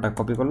সিএসটা পুরোটা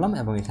কপি করলাম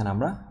এবং এখানে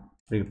আমরা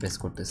রিপ্লেস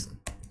করতেছি।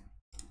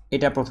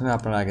 এটা প্রথমে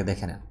আপনারা আগে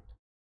দেখে নেন,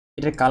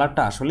 এটার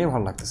কালারটা আসলেই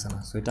ভালো লাগতেছে না,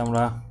 সো এটা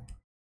আমরা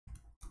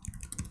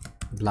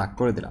ব্ল্যাক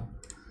করে দিলাম,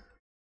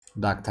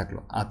 ব্ল্যাক থাকলো।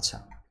 আচ্ছা,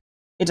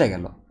 এটা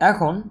গেল।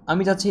 এখন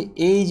আমি চাচ্ছি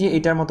এই যে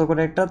এটার মতো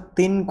করে একটা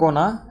 3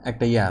 কোণা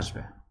একটা ইয়ে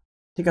আসবে,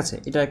 ঠিক আছে?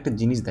 এটা একটা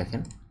জিনিস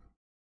দেখেন,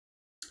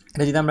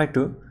 এটা যদি আমরা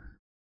একটু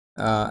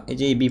এই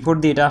যে বিফোর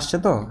দিয়ে এটা আসছে,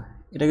 তো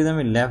এটা যদি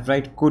আমি লেফট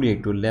রাইট করি,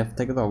 একটু লেফট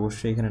থেকে, তো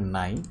অবশ্যই এখানে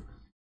নাই,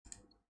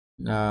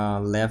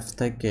 লেফট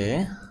থেকে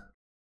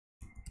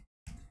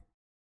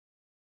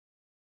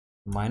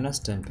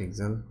 -10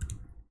 পিক্সেল,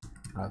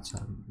 আচ্ছা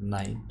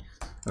নাই,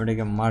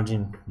 ওটাকে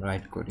মার্জিন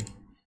রাইট করি,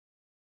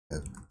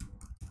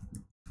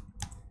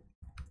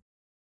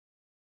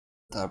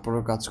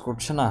 তারপরও কাজ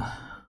করছে না।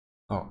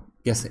 ও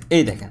গেছে,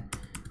 এই দেখেন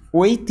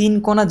ওই 3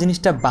 কোণা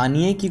জিনিসটা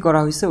বানিয়ে কি করা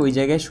হয়েছে, ওই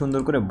জায়গায়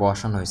সুন্দর করে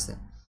বসানো হয়েছে,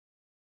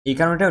 এই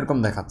কারণে এরকম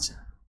দেখাচ্ছে,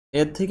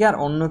 এর থেকে আর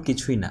অন্য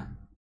কিছুই না।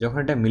 যখন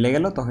এটা মিলে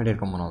গেল তখন এটা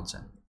এরকম মনে হচ্ছে।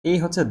 এই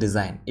হচ্ছে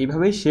ডিজাইন,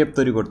 এইভাবেই শেপ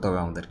তৈরি করতে হবে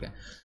আমাদেরকে।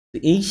 তো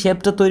এই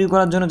শেপটা তৈরি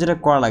করার জন্য যেটা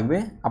করা লাগবে,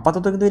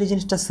 আপাতত কিন্তু এই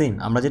জিনিসটা সেম,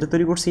 আমরা যেটা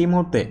তৈরি করছি এই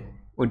মুহূর্তে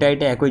ওইটা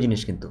এটা একই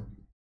জিনিস, কিন্তু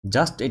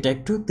জাস্ট এটা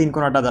একটু 3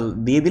 কোণাটা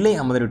দিয়ে দিলেই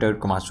আমাদের ওইটা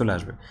এরকম মাছ চলে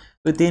আসবে।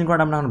 তো এই 3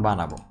 কোণাটা আমরা এখন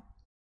বানাবো।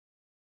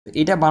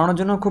 এটা বানানোর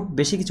জন্য খুব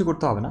বেশি কিছু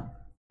করতে হবে না,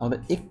 আমাদের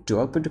একটু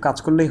অল্প একটু কাজ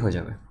করলেই হয়ে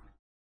যাবে।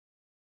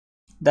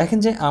 দেখেন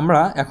যে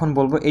আমরা এখন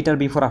বলবো এটার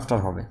বিফোর আফটার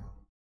হবে,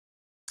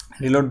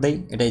 রিলোড দেই,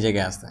 এটা এই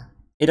জায়গায় আসছে,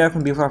 এটা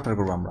এখন বিফোর আফটার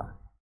করবো। আমরা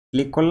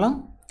ক্লিক করলাম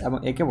এবং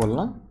একে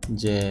বললাম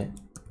যে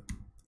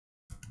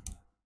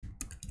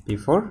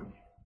বিফোর,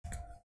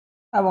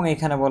 এবং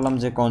এখানে বললাম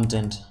যে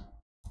কন্টেন্ট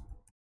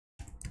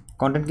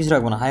কিছু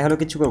রাখবো না, হাই হলো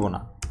কিছু করবো না,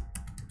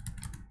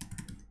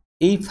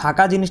 এই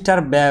ফাঁকা জিনিসটার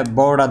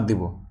বর্ডার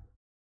দিব,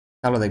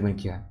 তাহলে দেখবেন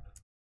কি হয়।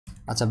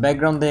 আচ্ছা,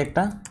 ব্যাকগ্রাউন্ড দেয়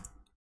একটা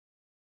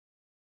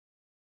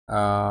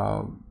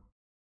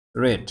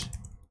রেড,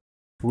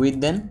 উইথ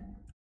দেন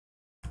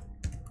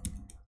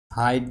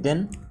হাইট দেন,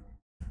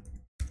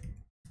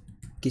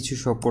 কিছু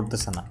শো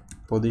করতেছে না,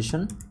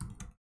 পজিশন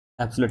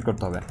অ্যাবসলিউট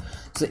করতে হবে।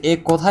 সো এ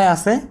কোথায়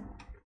আছে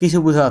কিছু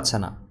বোঝা যাচ্ছে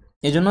না,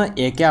 এই জন্য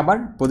একে আবার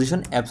পজিশন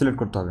অ্যাবসলিউট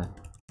করতে হবে,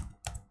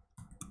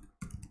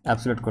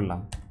 অ্যাবসলিউট করলাম,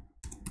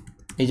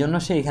 এই জন্য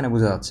সে এখানে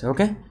বোঝা যাচ্ছে।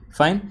 Okay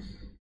fine.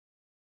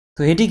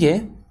 তো এটিকে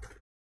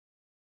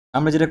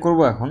আমরা যেটা করব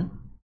এখন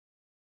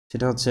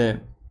সেটা হচ্ছে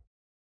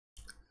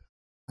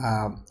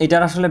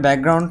এটার আসলে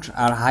ব্যাকগ্রাউন্ড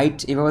আর হাইট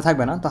এভাবে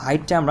থাকবে না, তো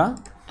হাইটটা আমরা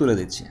তুলে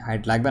দিচ্ছি,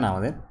 হাইট লাগবে না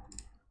আমাদের,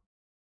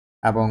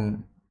 এবং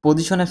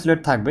পজিশন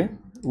অ্যাবসলিউট থাকবে,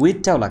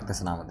 উইথটাও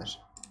লাগতেছে না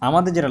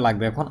আমাদের যেটা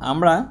লাগবে এখন,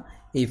 আমরা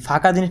এই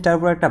ফাঁকা জিনিসটার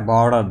উপর একটা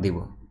বর্ডার দিব,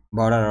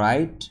 বর্ডার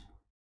রাইট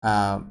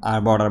আর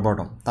বর্ডার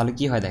বটম। তাহলে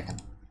কি হয় দেখেন,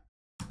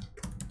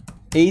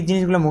 এই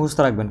জিনিসগুলো মুখস্থ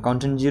রাখবেন।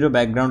 কন্টেন্ট 0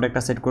 ব্যাকগ্রাউন্ড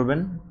একটা সেট করবেন,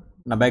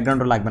 না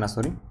ব্যাকগ্রাউন্ডও লাগবে না,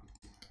 সরি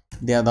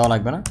দেওয়া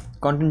লাগবে না,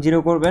 কন্টেন্ট 0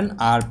 করবেন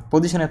আর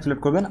পজিশন অ্যাবসলিউট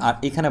করবেন, আর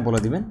এখানে বলে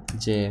দিবেন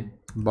যে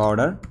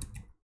বর্ডার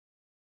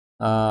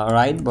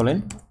রাইট বলেন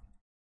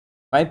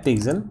 5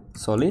 পিক্সেল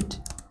সলিড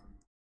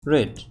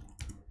রেড,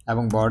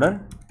 এবং বর্ডার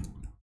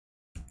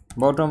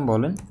বটম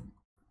বলেন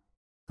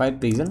 5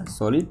 পিক্সেল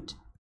সলিড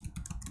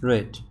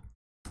রেড।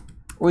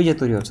 ওই যে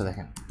তৈরি হচ্ছে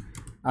দেখেন,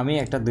 আমি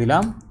একটা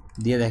দিলাম,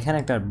 দিয়ে দেখেন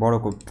একটা বড়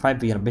 5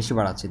 পিক্সেল বেশি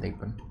বাড়াচ্ছি,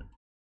 দেখবেন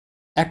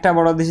একটা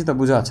বড় দিয়েছি তো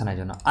বোঝা যাচ্ছে না, এই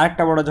জন্য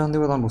আরেকটা বড় যখন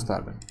দিব তখন বুঝতে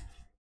পারবেন।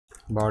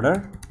 বর্ডার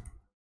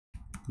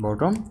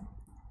বটম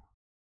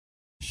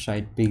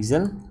 60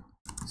 পিক্সেল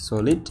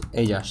সলিড,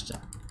 এই যে আসছে,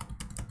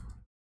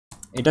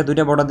 এটা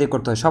দুইটা বর্ডার দিয়ে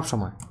করতে হয় সব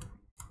সময়,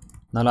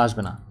 নাহলে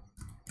আসবে না।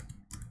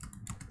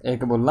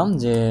 একে বললাম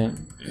যে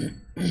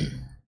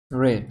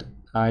রেড,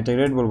 এটা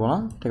রেড বলবো না,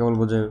 এটাকে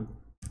বলবো যে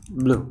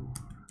ব্লু।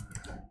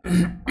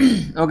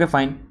 Okay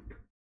fine.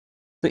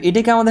 তো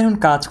এটাকে আমাদের এখন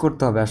কাজ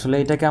করতে হবে, আসলে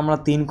এটাকে আমরা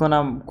 3 কোণা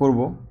করব,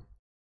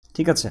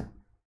 ঠিক আছে?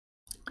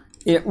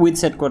 এ উইথ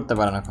সেট করতে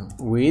পারেন এখন,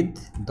 উইথ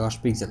 10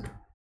 পিক্সেল,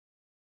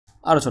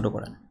 আরও ছোট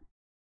করেন।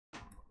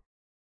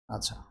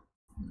 আচ্ছা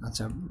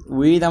আচ্ছা,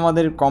 উইথ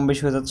আমাদের কম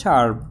বেশি হয়ে যাচ্ছে,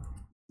 আর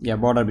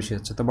বর্ডার বেশি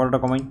হচ্ছে, তো বর্ডারটা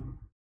কমাই,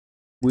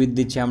 উইথ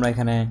দিচ্ছি আমরা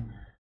এখানে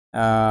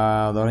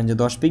ধরেন যে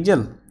 10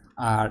 পিক্সেল,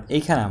 আর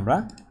এইখানে আমরা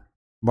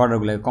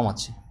বর্ডারগুলোকে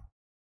কমাচ্ছি।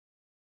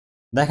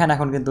 দেখেন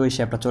এখন কিন্তু ওই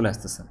শেপটা চলে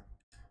আসতেছে,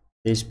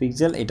 23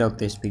 পিক্সেল, এটাও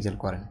 23 পিক্সেল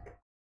করেন।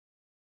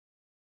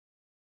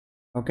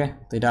 ওকে,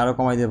 তো এটা আরও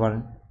কমাই দিতে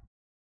পারেন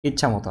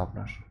ইচ্ছা মতো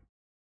আপনার,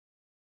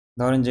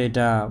 ধরেন যে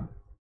এটা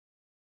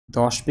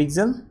 10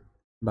 পিক্সেল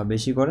বা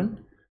বেশি করেন,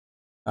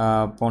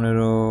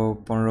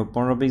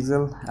 15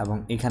 পিক্সেল, এবং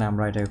এখানে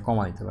আমরা এটাকে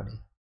কমা দিতে পারি।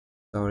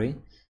 সরি,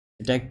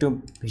 এটা একটু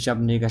হিসাব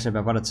নিকাশের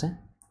ব্যাপার আছে,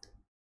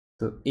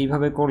 তো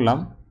এইভাবে করলাম,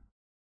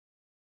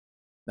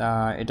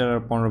 এটার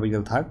 15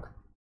 পিক্সেল থাক,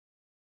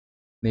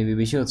 মেবি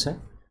বেশি হচ্ছে,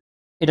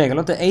 এটা গেল।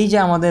 তো এই যে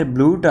আমাদের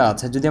ব্লুটা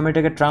আছে, যদি আমরা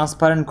এটাকে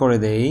ট্রান্সপারেন্ট করে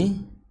দেই,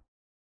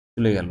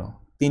 চলে গেল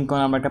 3 কোণ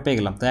আমরা একটা পেয়ে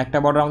গেলাম। তো একটা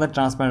বর্ডার আমাদের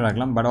ট্রান্সপারেন্ট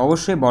রাখলাম, বাট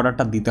অবশ্যই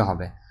বর্ডারটা দিতে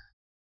হবে।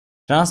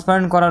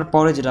 ট্রান্সপারেন্ট করার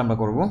পরে যেটা আমরা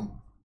করব,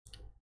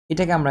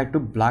 এটাকে আমরা একটু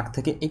ব্ল্যাক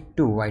থেকে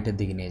একটু হোয়াইটের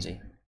দিকে নিয়ে যাই,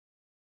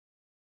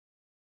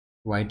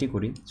 হোয়াইটই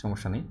করি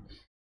সমস্যা নেই,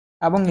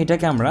 এবং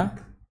এটাকে আমরা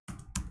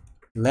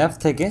লেফট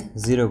থেকে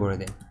 0 করে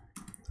দিন,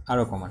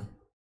 আরও কমান,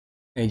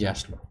 এই যে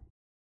আসলো।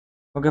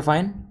 Okay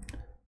fine.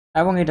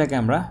 এবং এটাকে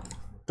আমরা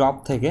টপ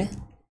থেকে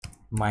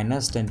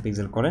 -10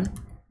 পিক্সেল করেন,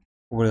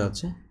 উপরে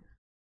যাচ্ছে,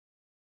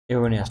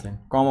 এভাবে নিয়ে আসলেন,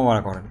 কমা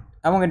বাড়া করেন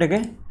এবং এটাকে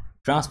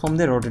ট্রান্সফর্ম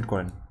দিয়ে রোটেট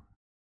করেন,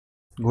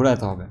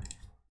 ঘোরাতে হবে,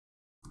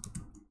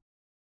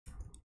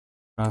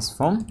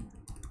 ট্রান্সফর্ম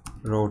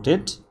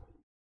রোটেট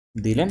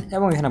দিলেন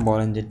এবং এখানে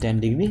বলেন যে 10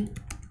 ডিগ্রি।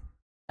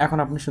 এখন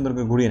আপনি সুন্দর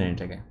করে ঘুরিয়ে নেন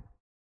এটাকে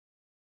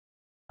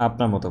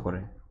আপনার মতো করে।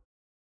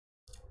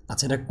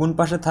 আচ্ছা, এটা কোন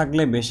পাশে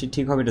থাকলে বেশি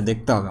ঠিক হবে এটা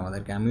দেখতে হবে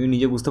আমাদেরকে, আমিও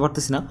নিজে বুঝতে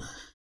পারতেছি না।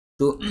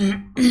 তো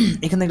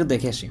এখানে একটু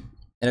দেখে আসি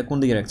এটা কোন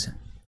দিকে রাখছে।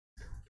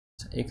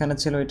 আচ্ছা, এখানে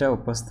ছিল এটা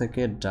ওপাশ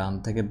থেকে ডান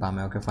থেকে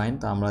বামে। Okay fine.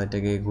 তো আমরা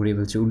এটাকে ঘুরিয়ে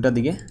ফেলছি উল্টা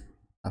দিকে।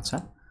 আচ্ছা,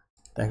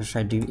 তো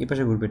 160 ডিগ্রি এই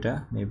পাশে ঘুরবে এটা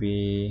মেবি।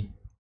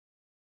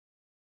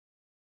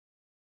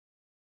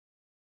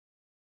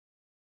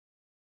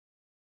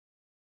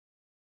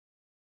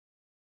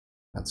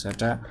 আচ্ছা,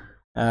 এটা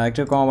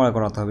একটু কম বাড়া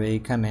করাতে হবে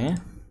এইখানে,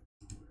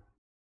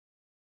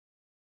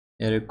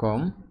 এরকম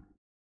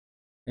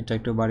এটা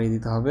একটু বাড়িয়ে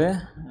দিতে হবে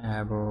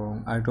এবং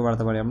আরেকটু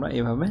বাড়াতে পারি আমরা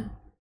এভাবে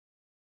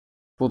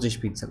 25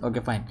 পিক্সেল।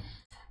 Okay fine.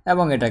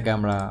 এবং এটাকে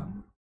আমরা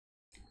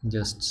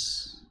জাস্ট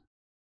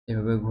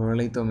এভাবে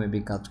ঘোরালেই তো মেবি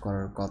কাজ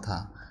করার কথা।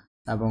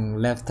 এবং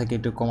লেফট থেকে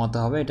একটু কমাতে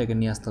হবে, এটাকে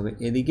নিয়ে আসতে হবে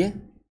এদিকে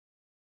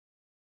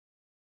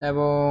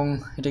এবং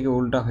এটাকে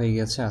উল্টা হয়ে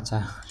গেছে। আচ্ছা,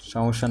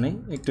 সমস্যা নেই,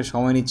 একটু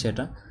সময় নিচ্ছে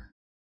এটা,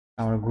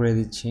 আমরা ঘুরে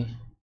দিচ্ছি।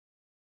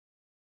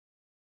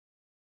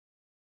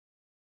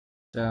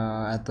 এটা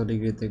এত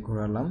ডিগ্রিতে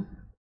ঘোরালাম।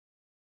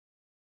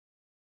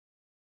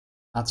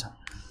 আচ্ছা,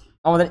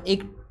 আমাদের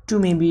একটু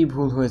মেবি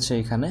ভুল হয়েছে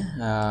এখানে।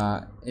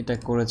 এটা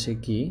করেছে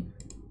কি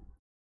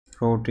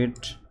রোটেট,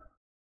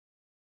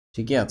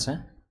 ঠিকই আছে।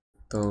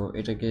 তো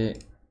এটাকে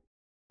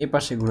এ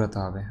পাশে ঘোরাতে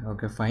হবে।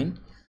 Okay fine.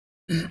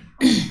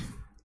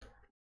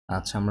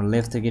 আচ্ছা, আমরা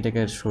লেফট থেকে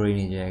এটাকে সরিয়ে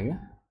নিয়ে যাই আগে,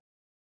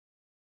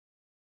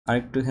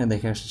 আরেকটু এখানে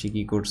দেখে আসছি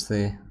কি করছে।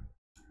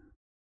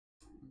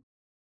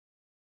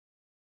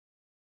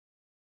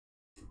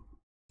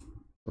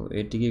 তো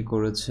এটিকে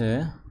করেছে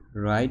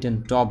রাইট অ্যান্ড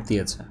টপ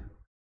দিয়েছে,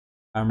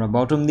 আর আমরা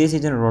বটম দিয়েছি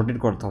যেন রোটেট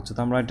করতে হচ্ছে। তো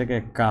আমরা এটাকে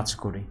কাজ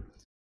করি,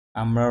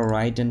 আমরা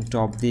রাইট অ্যান্ড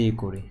টপ দিয়েই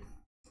করি,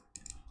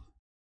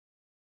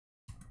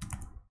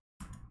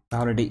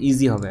 তাহলে এটা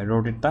ইজি হবে।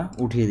 রোটেটটা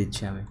উঠিয়ে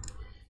দিচ্ছি আমি,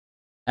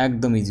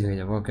 একদম ইজি হয়ে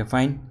যাবে। Okay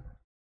fine.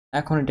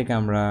 এখন এটাকে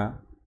আমরা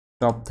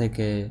টপ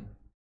থেকে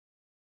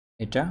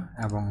এটা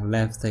এবং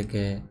লেফট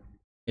থেকে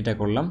এটা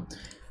করলাম,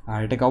 আর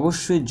এটাকে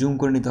অবশ্যই জুম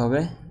করে নিতে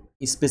হবে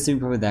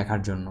স্পেসিফিকভাবে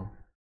দেখার জন্য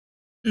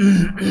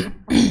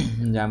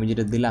যে আমি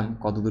যেটা দিলাম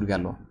কত দূর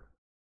গেল।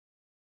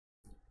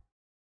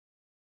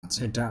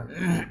 আচ্ছা, এটা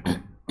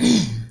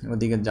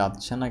ওদিকে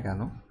যাচ্ছে না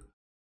কেন?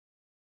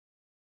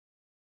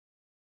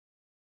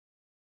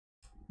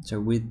 আচ্ছা,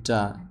 উইথটা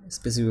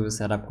স্পেসিফিকভাবে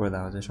সেট আপ করে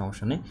দেওয়া হয়েছে,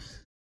 সমস্যা নেই।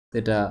 তো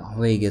এটা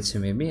হয়ে গেছে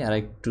মেবি, আর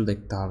একটু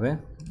দেখতে হবে।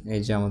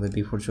 এই যে আমাদের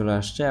বিফোর চলে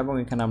আসছে এবং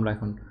এখানে আমরা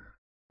এখন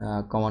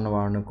কমানো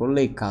বাড়ানো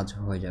করলেই কাজ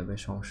হয়ে যাবে,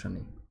 সমস্যা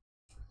নেই।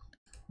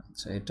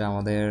 আচ্ছা, এটা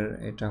আমাদের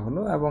এটা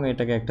হলো এবং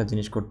এটাকে একটা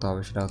জিনিস করতে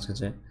হবে, সেটা হচ্ছে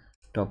যে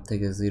টপ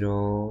থেকে 0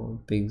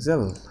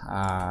 পিক্সেল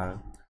আর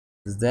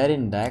জেড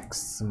ইন্ডেক্স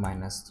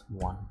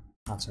 -1।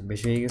 আচ্ছা,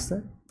 বেশি হয়ে গেছে,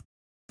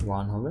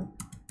 1 হবে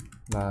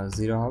বা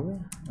 0 হবে।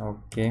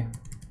 ওকে,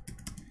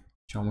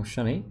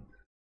 সমস্যা নেই।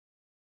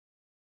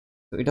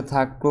 তো এটা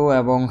থাকলো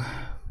এবং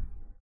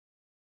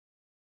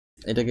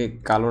এটাকে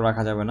কালো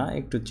রাখা যাবে না,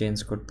 একটু চেঞ্জ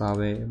করতে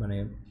হবে, মানে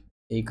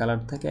এই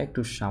কালার থেকে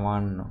একটু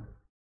সামান্য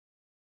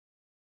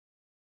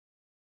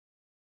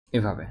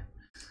এভাবে।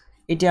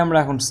 এটি আমরা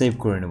এখন সেভ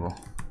করে নেব,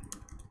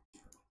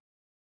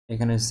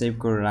 এখানে সেভ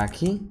করে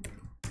রাখি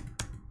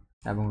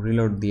এবং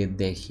রিলোড দিয়ে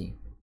দেখি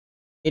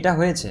এটা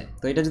হয়েছে।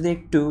 তো এটা যদি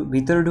একটু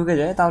ভিতরে ঢুকে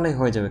যায় তাহলে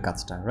হয়ে যাবে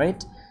কাজটা, রাইট?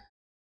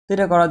 তো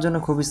এটা করার জন্য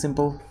খুবই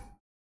সিম্পল,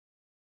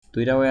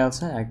 দুইটা ওয়ে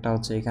আছে। একটা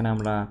হচ্ছে এখানে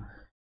আমরা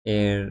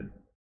এর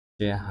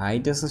যে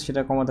হাইট আছে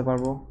সেটা কমাতে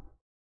পারবো,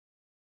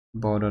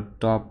 বর্ডার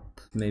টপ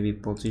মেবি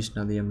 25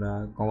 না দিয়ে আমরা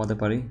কমাতে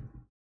পারি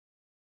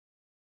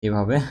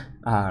এভাবে,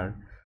 আর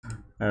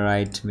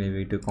রাইট মেবি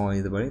একটু কমাই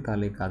দিতে পারি,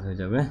 তাহলে কাজ হয়ে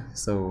যাবে।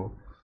 সো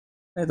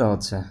এই তো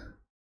হচ্ছে,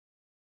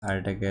 আর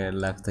এটাকে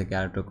লেফট থেকে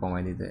আর একটু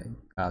কমাই দিতে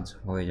কাজ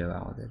হয়ে যাবে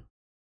আমাদের।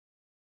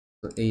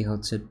 তো এই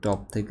হচ্ছে টপ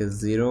থেকে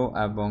 0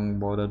 এবং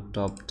বর্ডার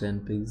টপ 10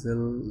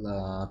 পিক্সেল,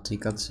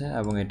 ঠিক আছে।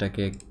 এবং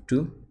এটাকে একটু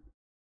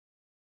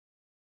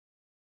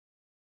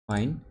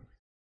ফাইন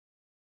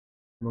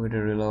এবং এটা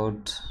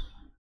রিলোড।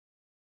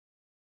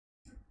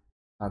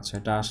 আচ্ছা,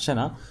 এটা আসছে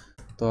না,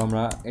 তো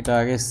আমরা এটা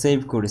আগে সেভ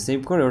করি, সেভ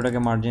করে ওটাকে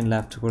মার্জিন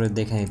লেফট করে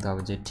দেখে নিতে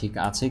হবে যে ঠিক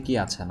আছে কি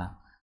আছে না।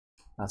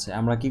 আচ্ছা,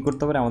 আমরা কি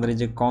করতে পারি, আমাদের এই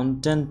যে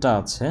কন্টেন্টটা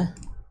আছে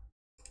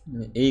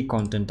এই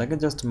কন্টেন্টটাকে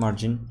জাস্ট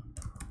মার্জিন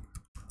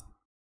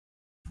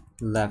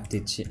লেফট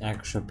দিচ্ছি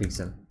 100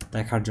 পিক্সেল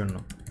দেখার জন্য।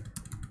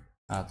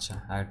 আচ্ছা,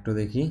 আর একটু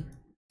দেখি,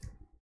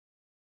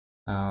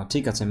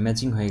 ঠিক আছে,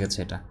 ম্যাচিং হয়ে গেছে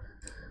এটা।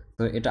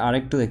 তো এটা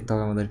আরেকটু দেখতে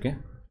হবে আমাদেরকে,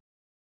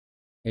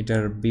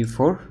 এটার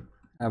বিফোর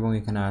এবং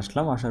এখানে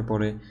আসলাম, আসার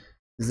পরে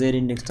জেড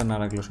ইন্ডেক্সটা না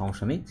রাখলেও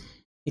সমস্যা নেই।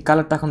 এই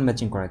কালারটা এখন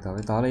ম্যাচিং করাইতে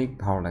হবে, তাহলেই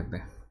ভালো লাগবে।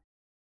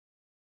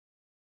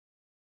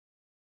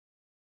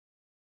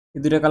 এই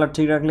দুটো কালার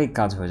ঠিক রাখলেই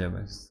কাজ হয়ে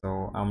যাবে। সো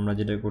আমরা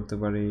যেটা করতে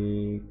পারি,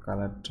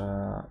 কালারটা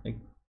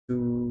একটু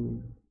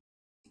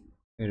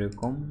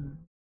এরকম,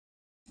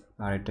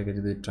 আর এটাকে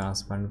যদি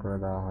ট্রান্সপারেন্ট করে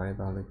দেওয়া হয়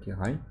তাহলে কি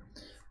হয়,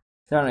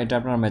 কারণ এটা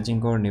আপনারা ম্যাচিং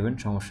করে নেবেন,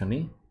 সমস্যা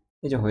নেই।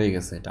 এই যে হয়ে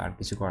গেছে, এটা আর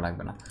কিছু করা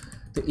লাগবে না।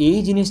 তো এই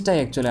জিনিসটাই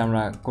অ্যাকচুয়ালি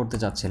আমরা করতে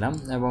চাচ্ছিলাম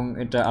এবং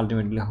এটা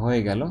আলটিমেটলি হয়ে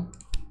গেল।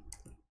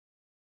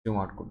 জুম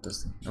আউট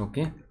করতেছি,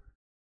 ওকে।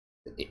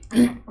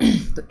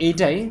 তো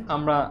এইটাই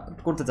আমরা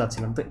করতে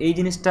চাচ্ছিলাম। তো এই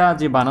জিনিসটা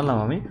যে বানালাম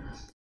আমি,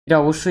 এটা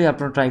অবশ্যই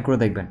আপনারা ট্রাই করে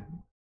দেখবেন।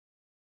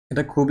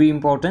 এটা খুবই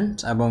ইম্পর্ট্যান্ট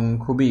এবং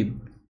খুবই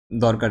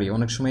দরকারি।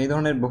 অনেক সময় এই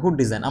ধরনের বহু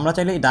ডিজাইন আমরা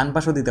চাইলে ডান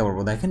পাশেও দিতে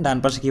পারবো। দেখেন ডান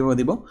পাশে কীভাবে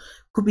দিব,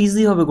 খুব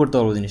ইজিভাবে করতে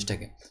পারবো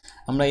জিনিসটাকে।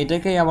 আমরা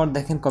এটাকেই আবার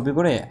দেখেন কপি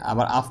করে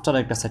আবার আফটার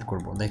একটা সেট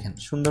করব। দেখেন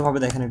সুন্দরভাবে,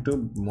 দেখেন একটু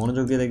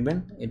মনোযোগ দিয়ে দেখবেন।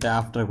 এটা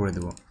আফটার করে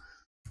দেব,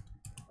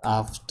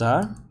 আফটার।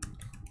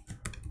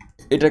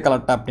 এটার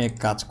কালারটা আপনি এক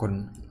কাজ করেন,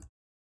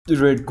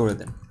 রেড করে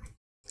দেন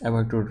এবং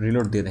একটু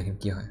রিলোড দিয়ে দেখেন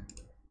কি হয়।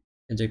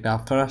 এই যে একটা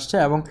আফটার আসছে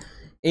এবং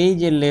এই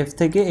যে লেফট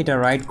থেকে এটা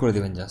রাইট করে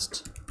দেবেন, জাস্ট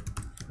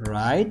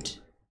রাইট,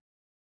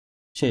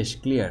 শেষ,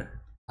 ক্লিয়ার।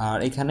 আর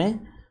এখানে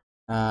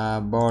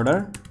বর্ডার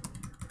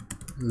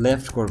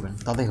লেফট করবেন,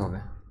 তাতেই হবে।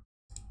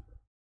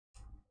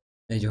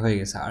 এই যে হয়ে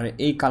গেছে। আর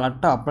এই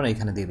কালারটা আপনারা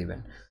এখানে দিয়ে দিবেন।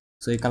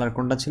 সো এই কালার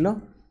কোনটা ছিল,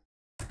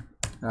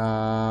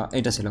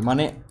 এটা ছিল।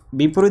 মানে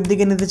বিপরীত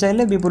দিকে নিতে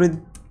চাইলে বিপরীত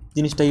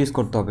জিনিসটা ইউজ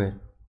করতে হবে।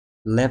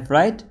 লেফট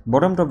রাইট,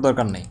 বটম টপ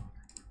দরকার নেই।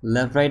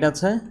 লেফট রাইট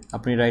আছে,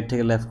 আপনি রাইট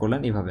থেকে লেফট করলেন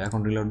এইভাবে। এখন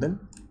রিলোড দেন।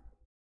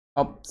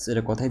 অপস,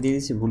 এটা কোথায় দিয়ে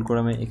দিচ্ছি, ভুল করে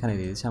আমি এখানে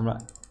দিয়ে দিচ্ছি। আমরা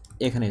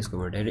এখানে ইউজ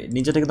করবো। এটা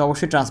নিচেটা কিন্তু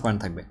অবশ্যই ট্রান্সপারেন্ট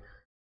থাকবে।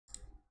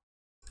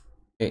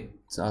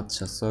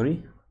 আচ্ছা সরি,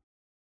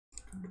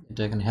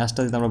 এটা এখানে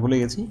হ্যাশটা দিতে আমরা ভুলে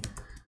গেছি।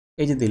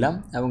 এই যে দিলাম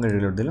এবং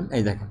রিলোড দিলাম,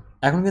 এই দেখেন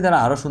এখন কিন্তু এটা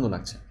আরও সুন্দর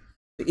লাগছে।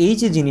 তো এই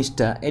যে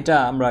জিনিসটা, এটা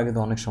আমরা আগে তো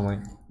অনেক সময়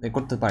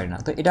করতে পারি না।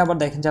 তো এটা আবার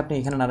দেখেন যে আপনি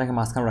এখানে না রেখে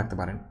মাঝখানে রাখতে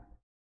পারেন।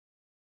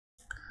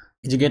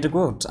 এই যে গেট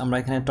কোড আমরা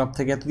এখানে টপ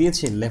থেকে এত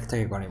দিয়েছি, লেফট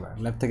থেকে করি, এবার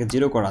লেফট থেকে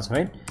 0 করা আছে,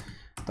 রাইট।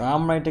 তো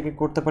আমরা এটাকে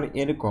করতে পারি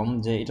এরকম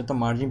যে, এটা তো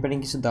মার্জিন প্যাডিং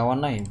কিছু দেওয়া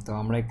নাই, তো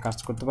আমরা কাজ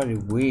করতে পারি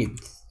উইথ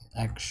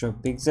 100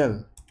 পিক্সেল।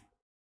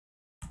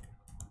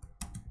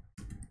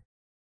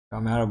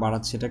 আমি আরও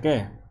বাড়াচ্ছি এটাকে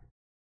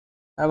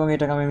এবং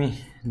এটাকে আমি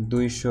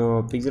 200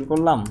 পিক্সেল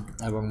করলাম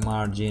এবং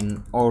মার্জিন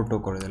অটো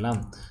করে দিলাম।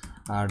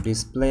 আর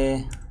ডিসপ্লে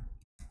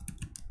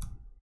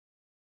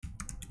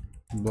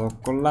ব্লক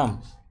করলাম,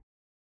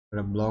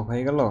 এটা ব্লক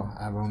হয়ে গেল।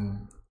 এবং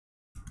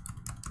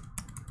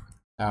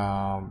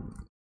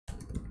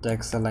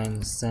টেক্সট লাইন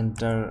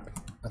সেন্টার,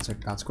 আচ্ছা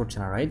কাজ করছে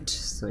না, রাইট।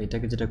 সো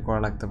এটাকে যেটা করা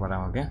লাগতে পারে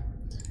আমাকে,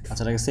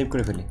 আচ্ছা এটাকে সেভ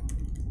করে ফেলি।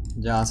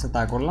 যা আছে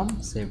তা করলাম,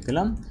 সেভ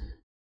দিলাম।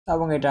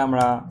 এবং এটা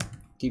আমরা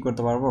কি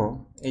করতে পারবো,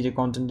 এই যে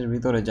কন্টেন্টের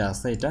ভিতরে যা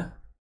আছে, এটা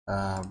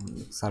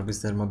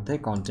সার্ভিসের মধ্যে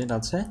কন্টেন্ট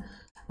আছে,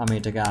 আমি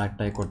এটাকে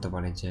আরেকটাই করতে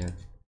পারি যে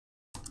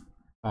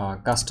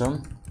কাস্টম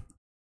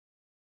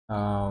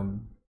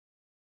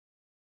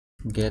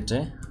গেটে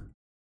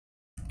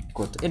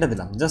কোড, এটা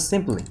দিলাম জাস্ট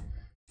সিম্পলি।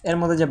 এর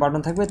মধ্যে যে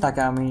বাটন থাকবে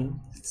তাকে আমি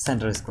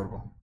সেন্টারাইজ করব।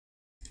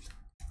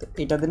 তো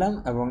এটা দিলাম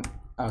এবং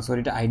সরি,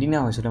 এটা আইডি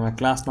নেওয়া হয়েছিল, আমার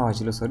ক্লাস নেওয়া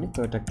হয়েছিল, সরি। তো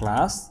এটা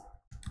ক্লাস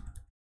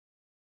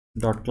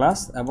ডট ক্লাস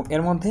এবং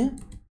এর মধ্যে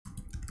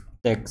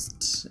টেক্সট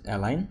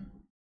অ্যালাইন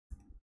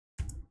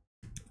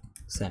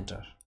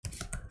সেন্টার,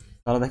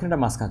 তাহলে দেখেন এটা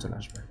মাঝখানে চলে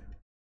আসবে।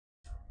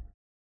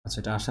 আচ্ছা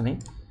এটা আসা নেই,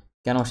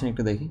 কেন আসেনি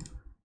একটু দেখি।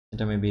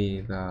 এটা মেবি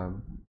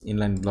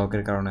ইনলাইন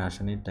ব্লকের কারণে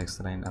আসেনি, টেক্সট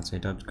লাইন, আচ্ছা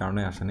এটার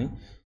কারণে আসেনি।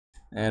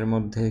 এর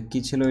মধ্যে কি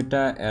ছিল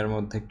এটা, এর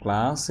মধ্যে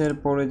ক্লাসের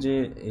পরে যে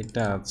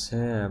এটা আছে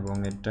এবং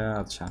এটা,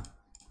 আচ্ছা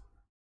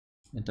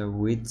এটা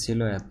উইথ ছিল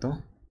এত,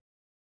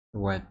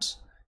 ওয়েট,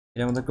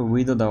 এর মধ্যে একটা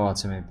উইথও দেওয়া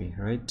আছে মেবি,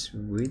 রাইট,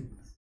 উইথ।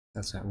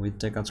 আচ্ছা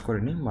উইথটা কাজ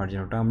করেনি, মার্জিন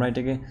ওটা। আমরা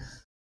এটাকে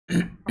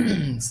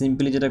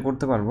সিম্পলি যেটা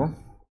করতে পারবো,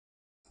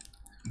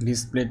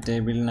 ডিসপ্লে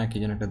টেবিল না কি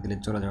যেন একটা দিলে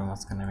চলে যাবে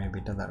মাঝখানে, মেবি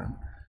এটা দাঁড়ান।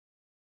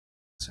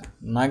 আচ্ছা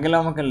না গেলে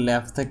আমাকে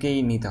লেফট থেকেই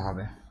নিতে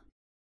হবে।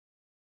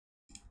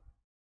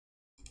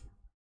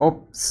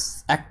 ওপস,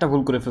 একটা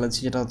ভুল করে ফেলেছি,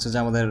 যেটা হচ্ছে যে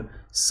আমাদের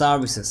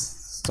সার্ভিসেস,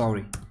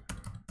 সরি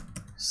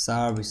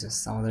সার্ভিসেস,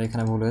 আমাদের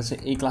এখানে ভুল হয়েছে।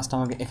 এই ক্লাসটা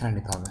আমাকে এখানে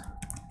নিতে হবে,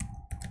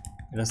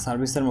 এটা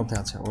সার্ভিসের মধ্যে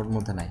আছে, ওর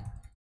মধ্যে নাই।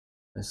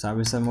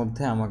 সার্ভিসের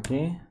মধ্যে আমাকে,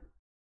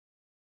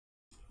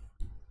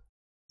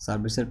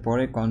 সার্ভিসের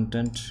পরে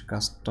কন্টেন্ট,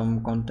 কাস্টম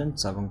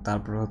কন্টেন্টস এবং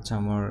তারপরে হচ্ছে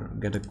আমার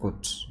গেট এ কোড।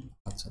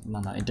 আচ্ছা না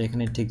না, এটা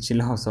এখানে ঠিক ছিল,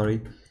 সরি।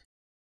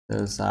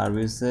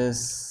 সার্ভিসেস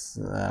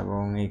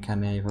এবং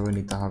এখানে এইভাবে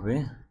নিতে হবে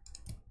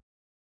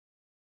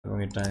এবং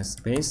এটা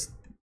স্পেস,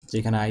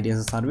 যেখানে আইডি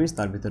আছে সার্ভিস,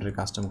 তার ভিতরে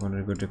কাস্টম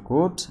কন্ট্রিবিউটর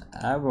কোড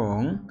এবং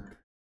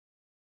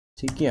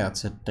ঠিকই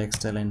আছে,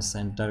 টেক্সট অ্যালাইন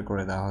সেন্টার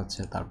করে দেওয়া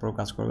হচ্ছে, তারপরেও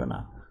কাজ করবে না।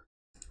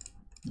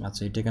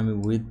 আচ্ছা এটাকে আমি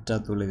উইথটা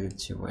তুলে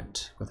দিচ্ছি, ওয়েট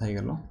কোথায়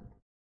গেল,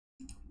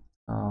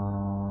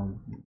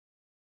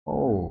 ও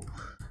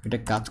এটা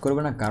কাজ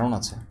করবে না, কারণ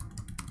আছে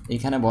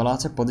এখানে বলা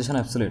আছে পজিশন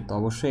অ্যাবসলিউট। তো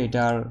অবশ্যই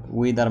এটার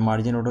উইথ আর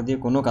মার্জিন ওটা দিয়ে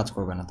কোনো কাজ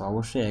করবে না। তো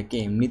অবশ্যই একে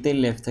এমনিতেই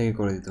লেফট থেকে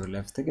করে দিতে হবে,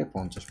 লেফট থেকে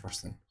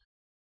 50%।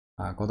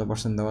 কত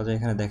পার্সেন্ট দেওয়া যায়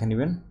এখানে দেখে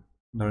নেবেন,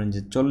 ধরেন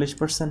যে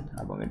 40%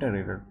 এবং এটা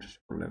রিলোড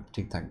করলে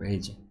ঠিক থাকবে। এই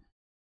যে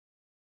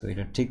তো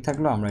এটা ঠিক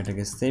থাকলো, আমরা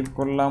এটাকে সেভ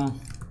করলাম,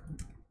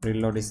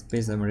 রিলোড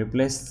স্পেস এবং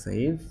রিপ্লেস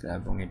সেভ,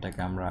 এবং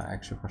এটাকে আমরা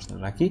 100%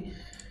 রাখি।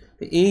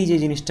 তো এই যে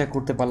জিনিসটা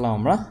করতে পারলাম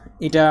আমরা,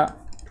 এটা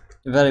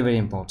ভেরি ভেরি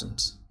ইম্পর্টেন্ট।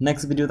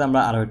 নেক্সট ভিডিওতে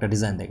আমরা আরও একটা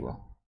ডিজাইন দেখব।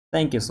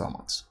 Thank you so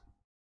much.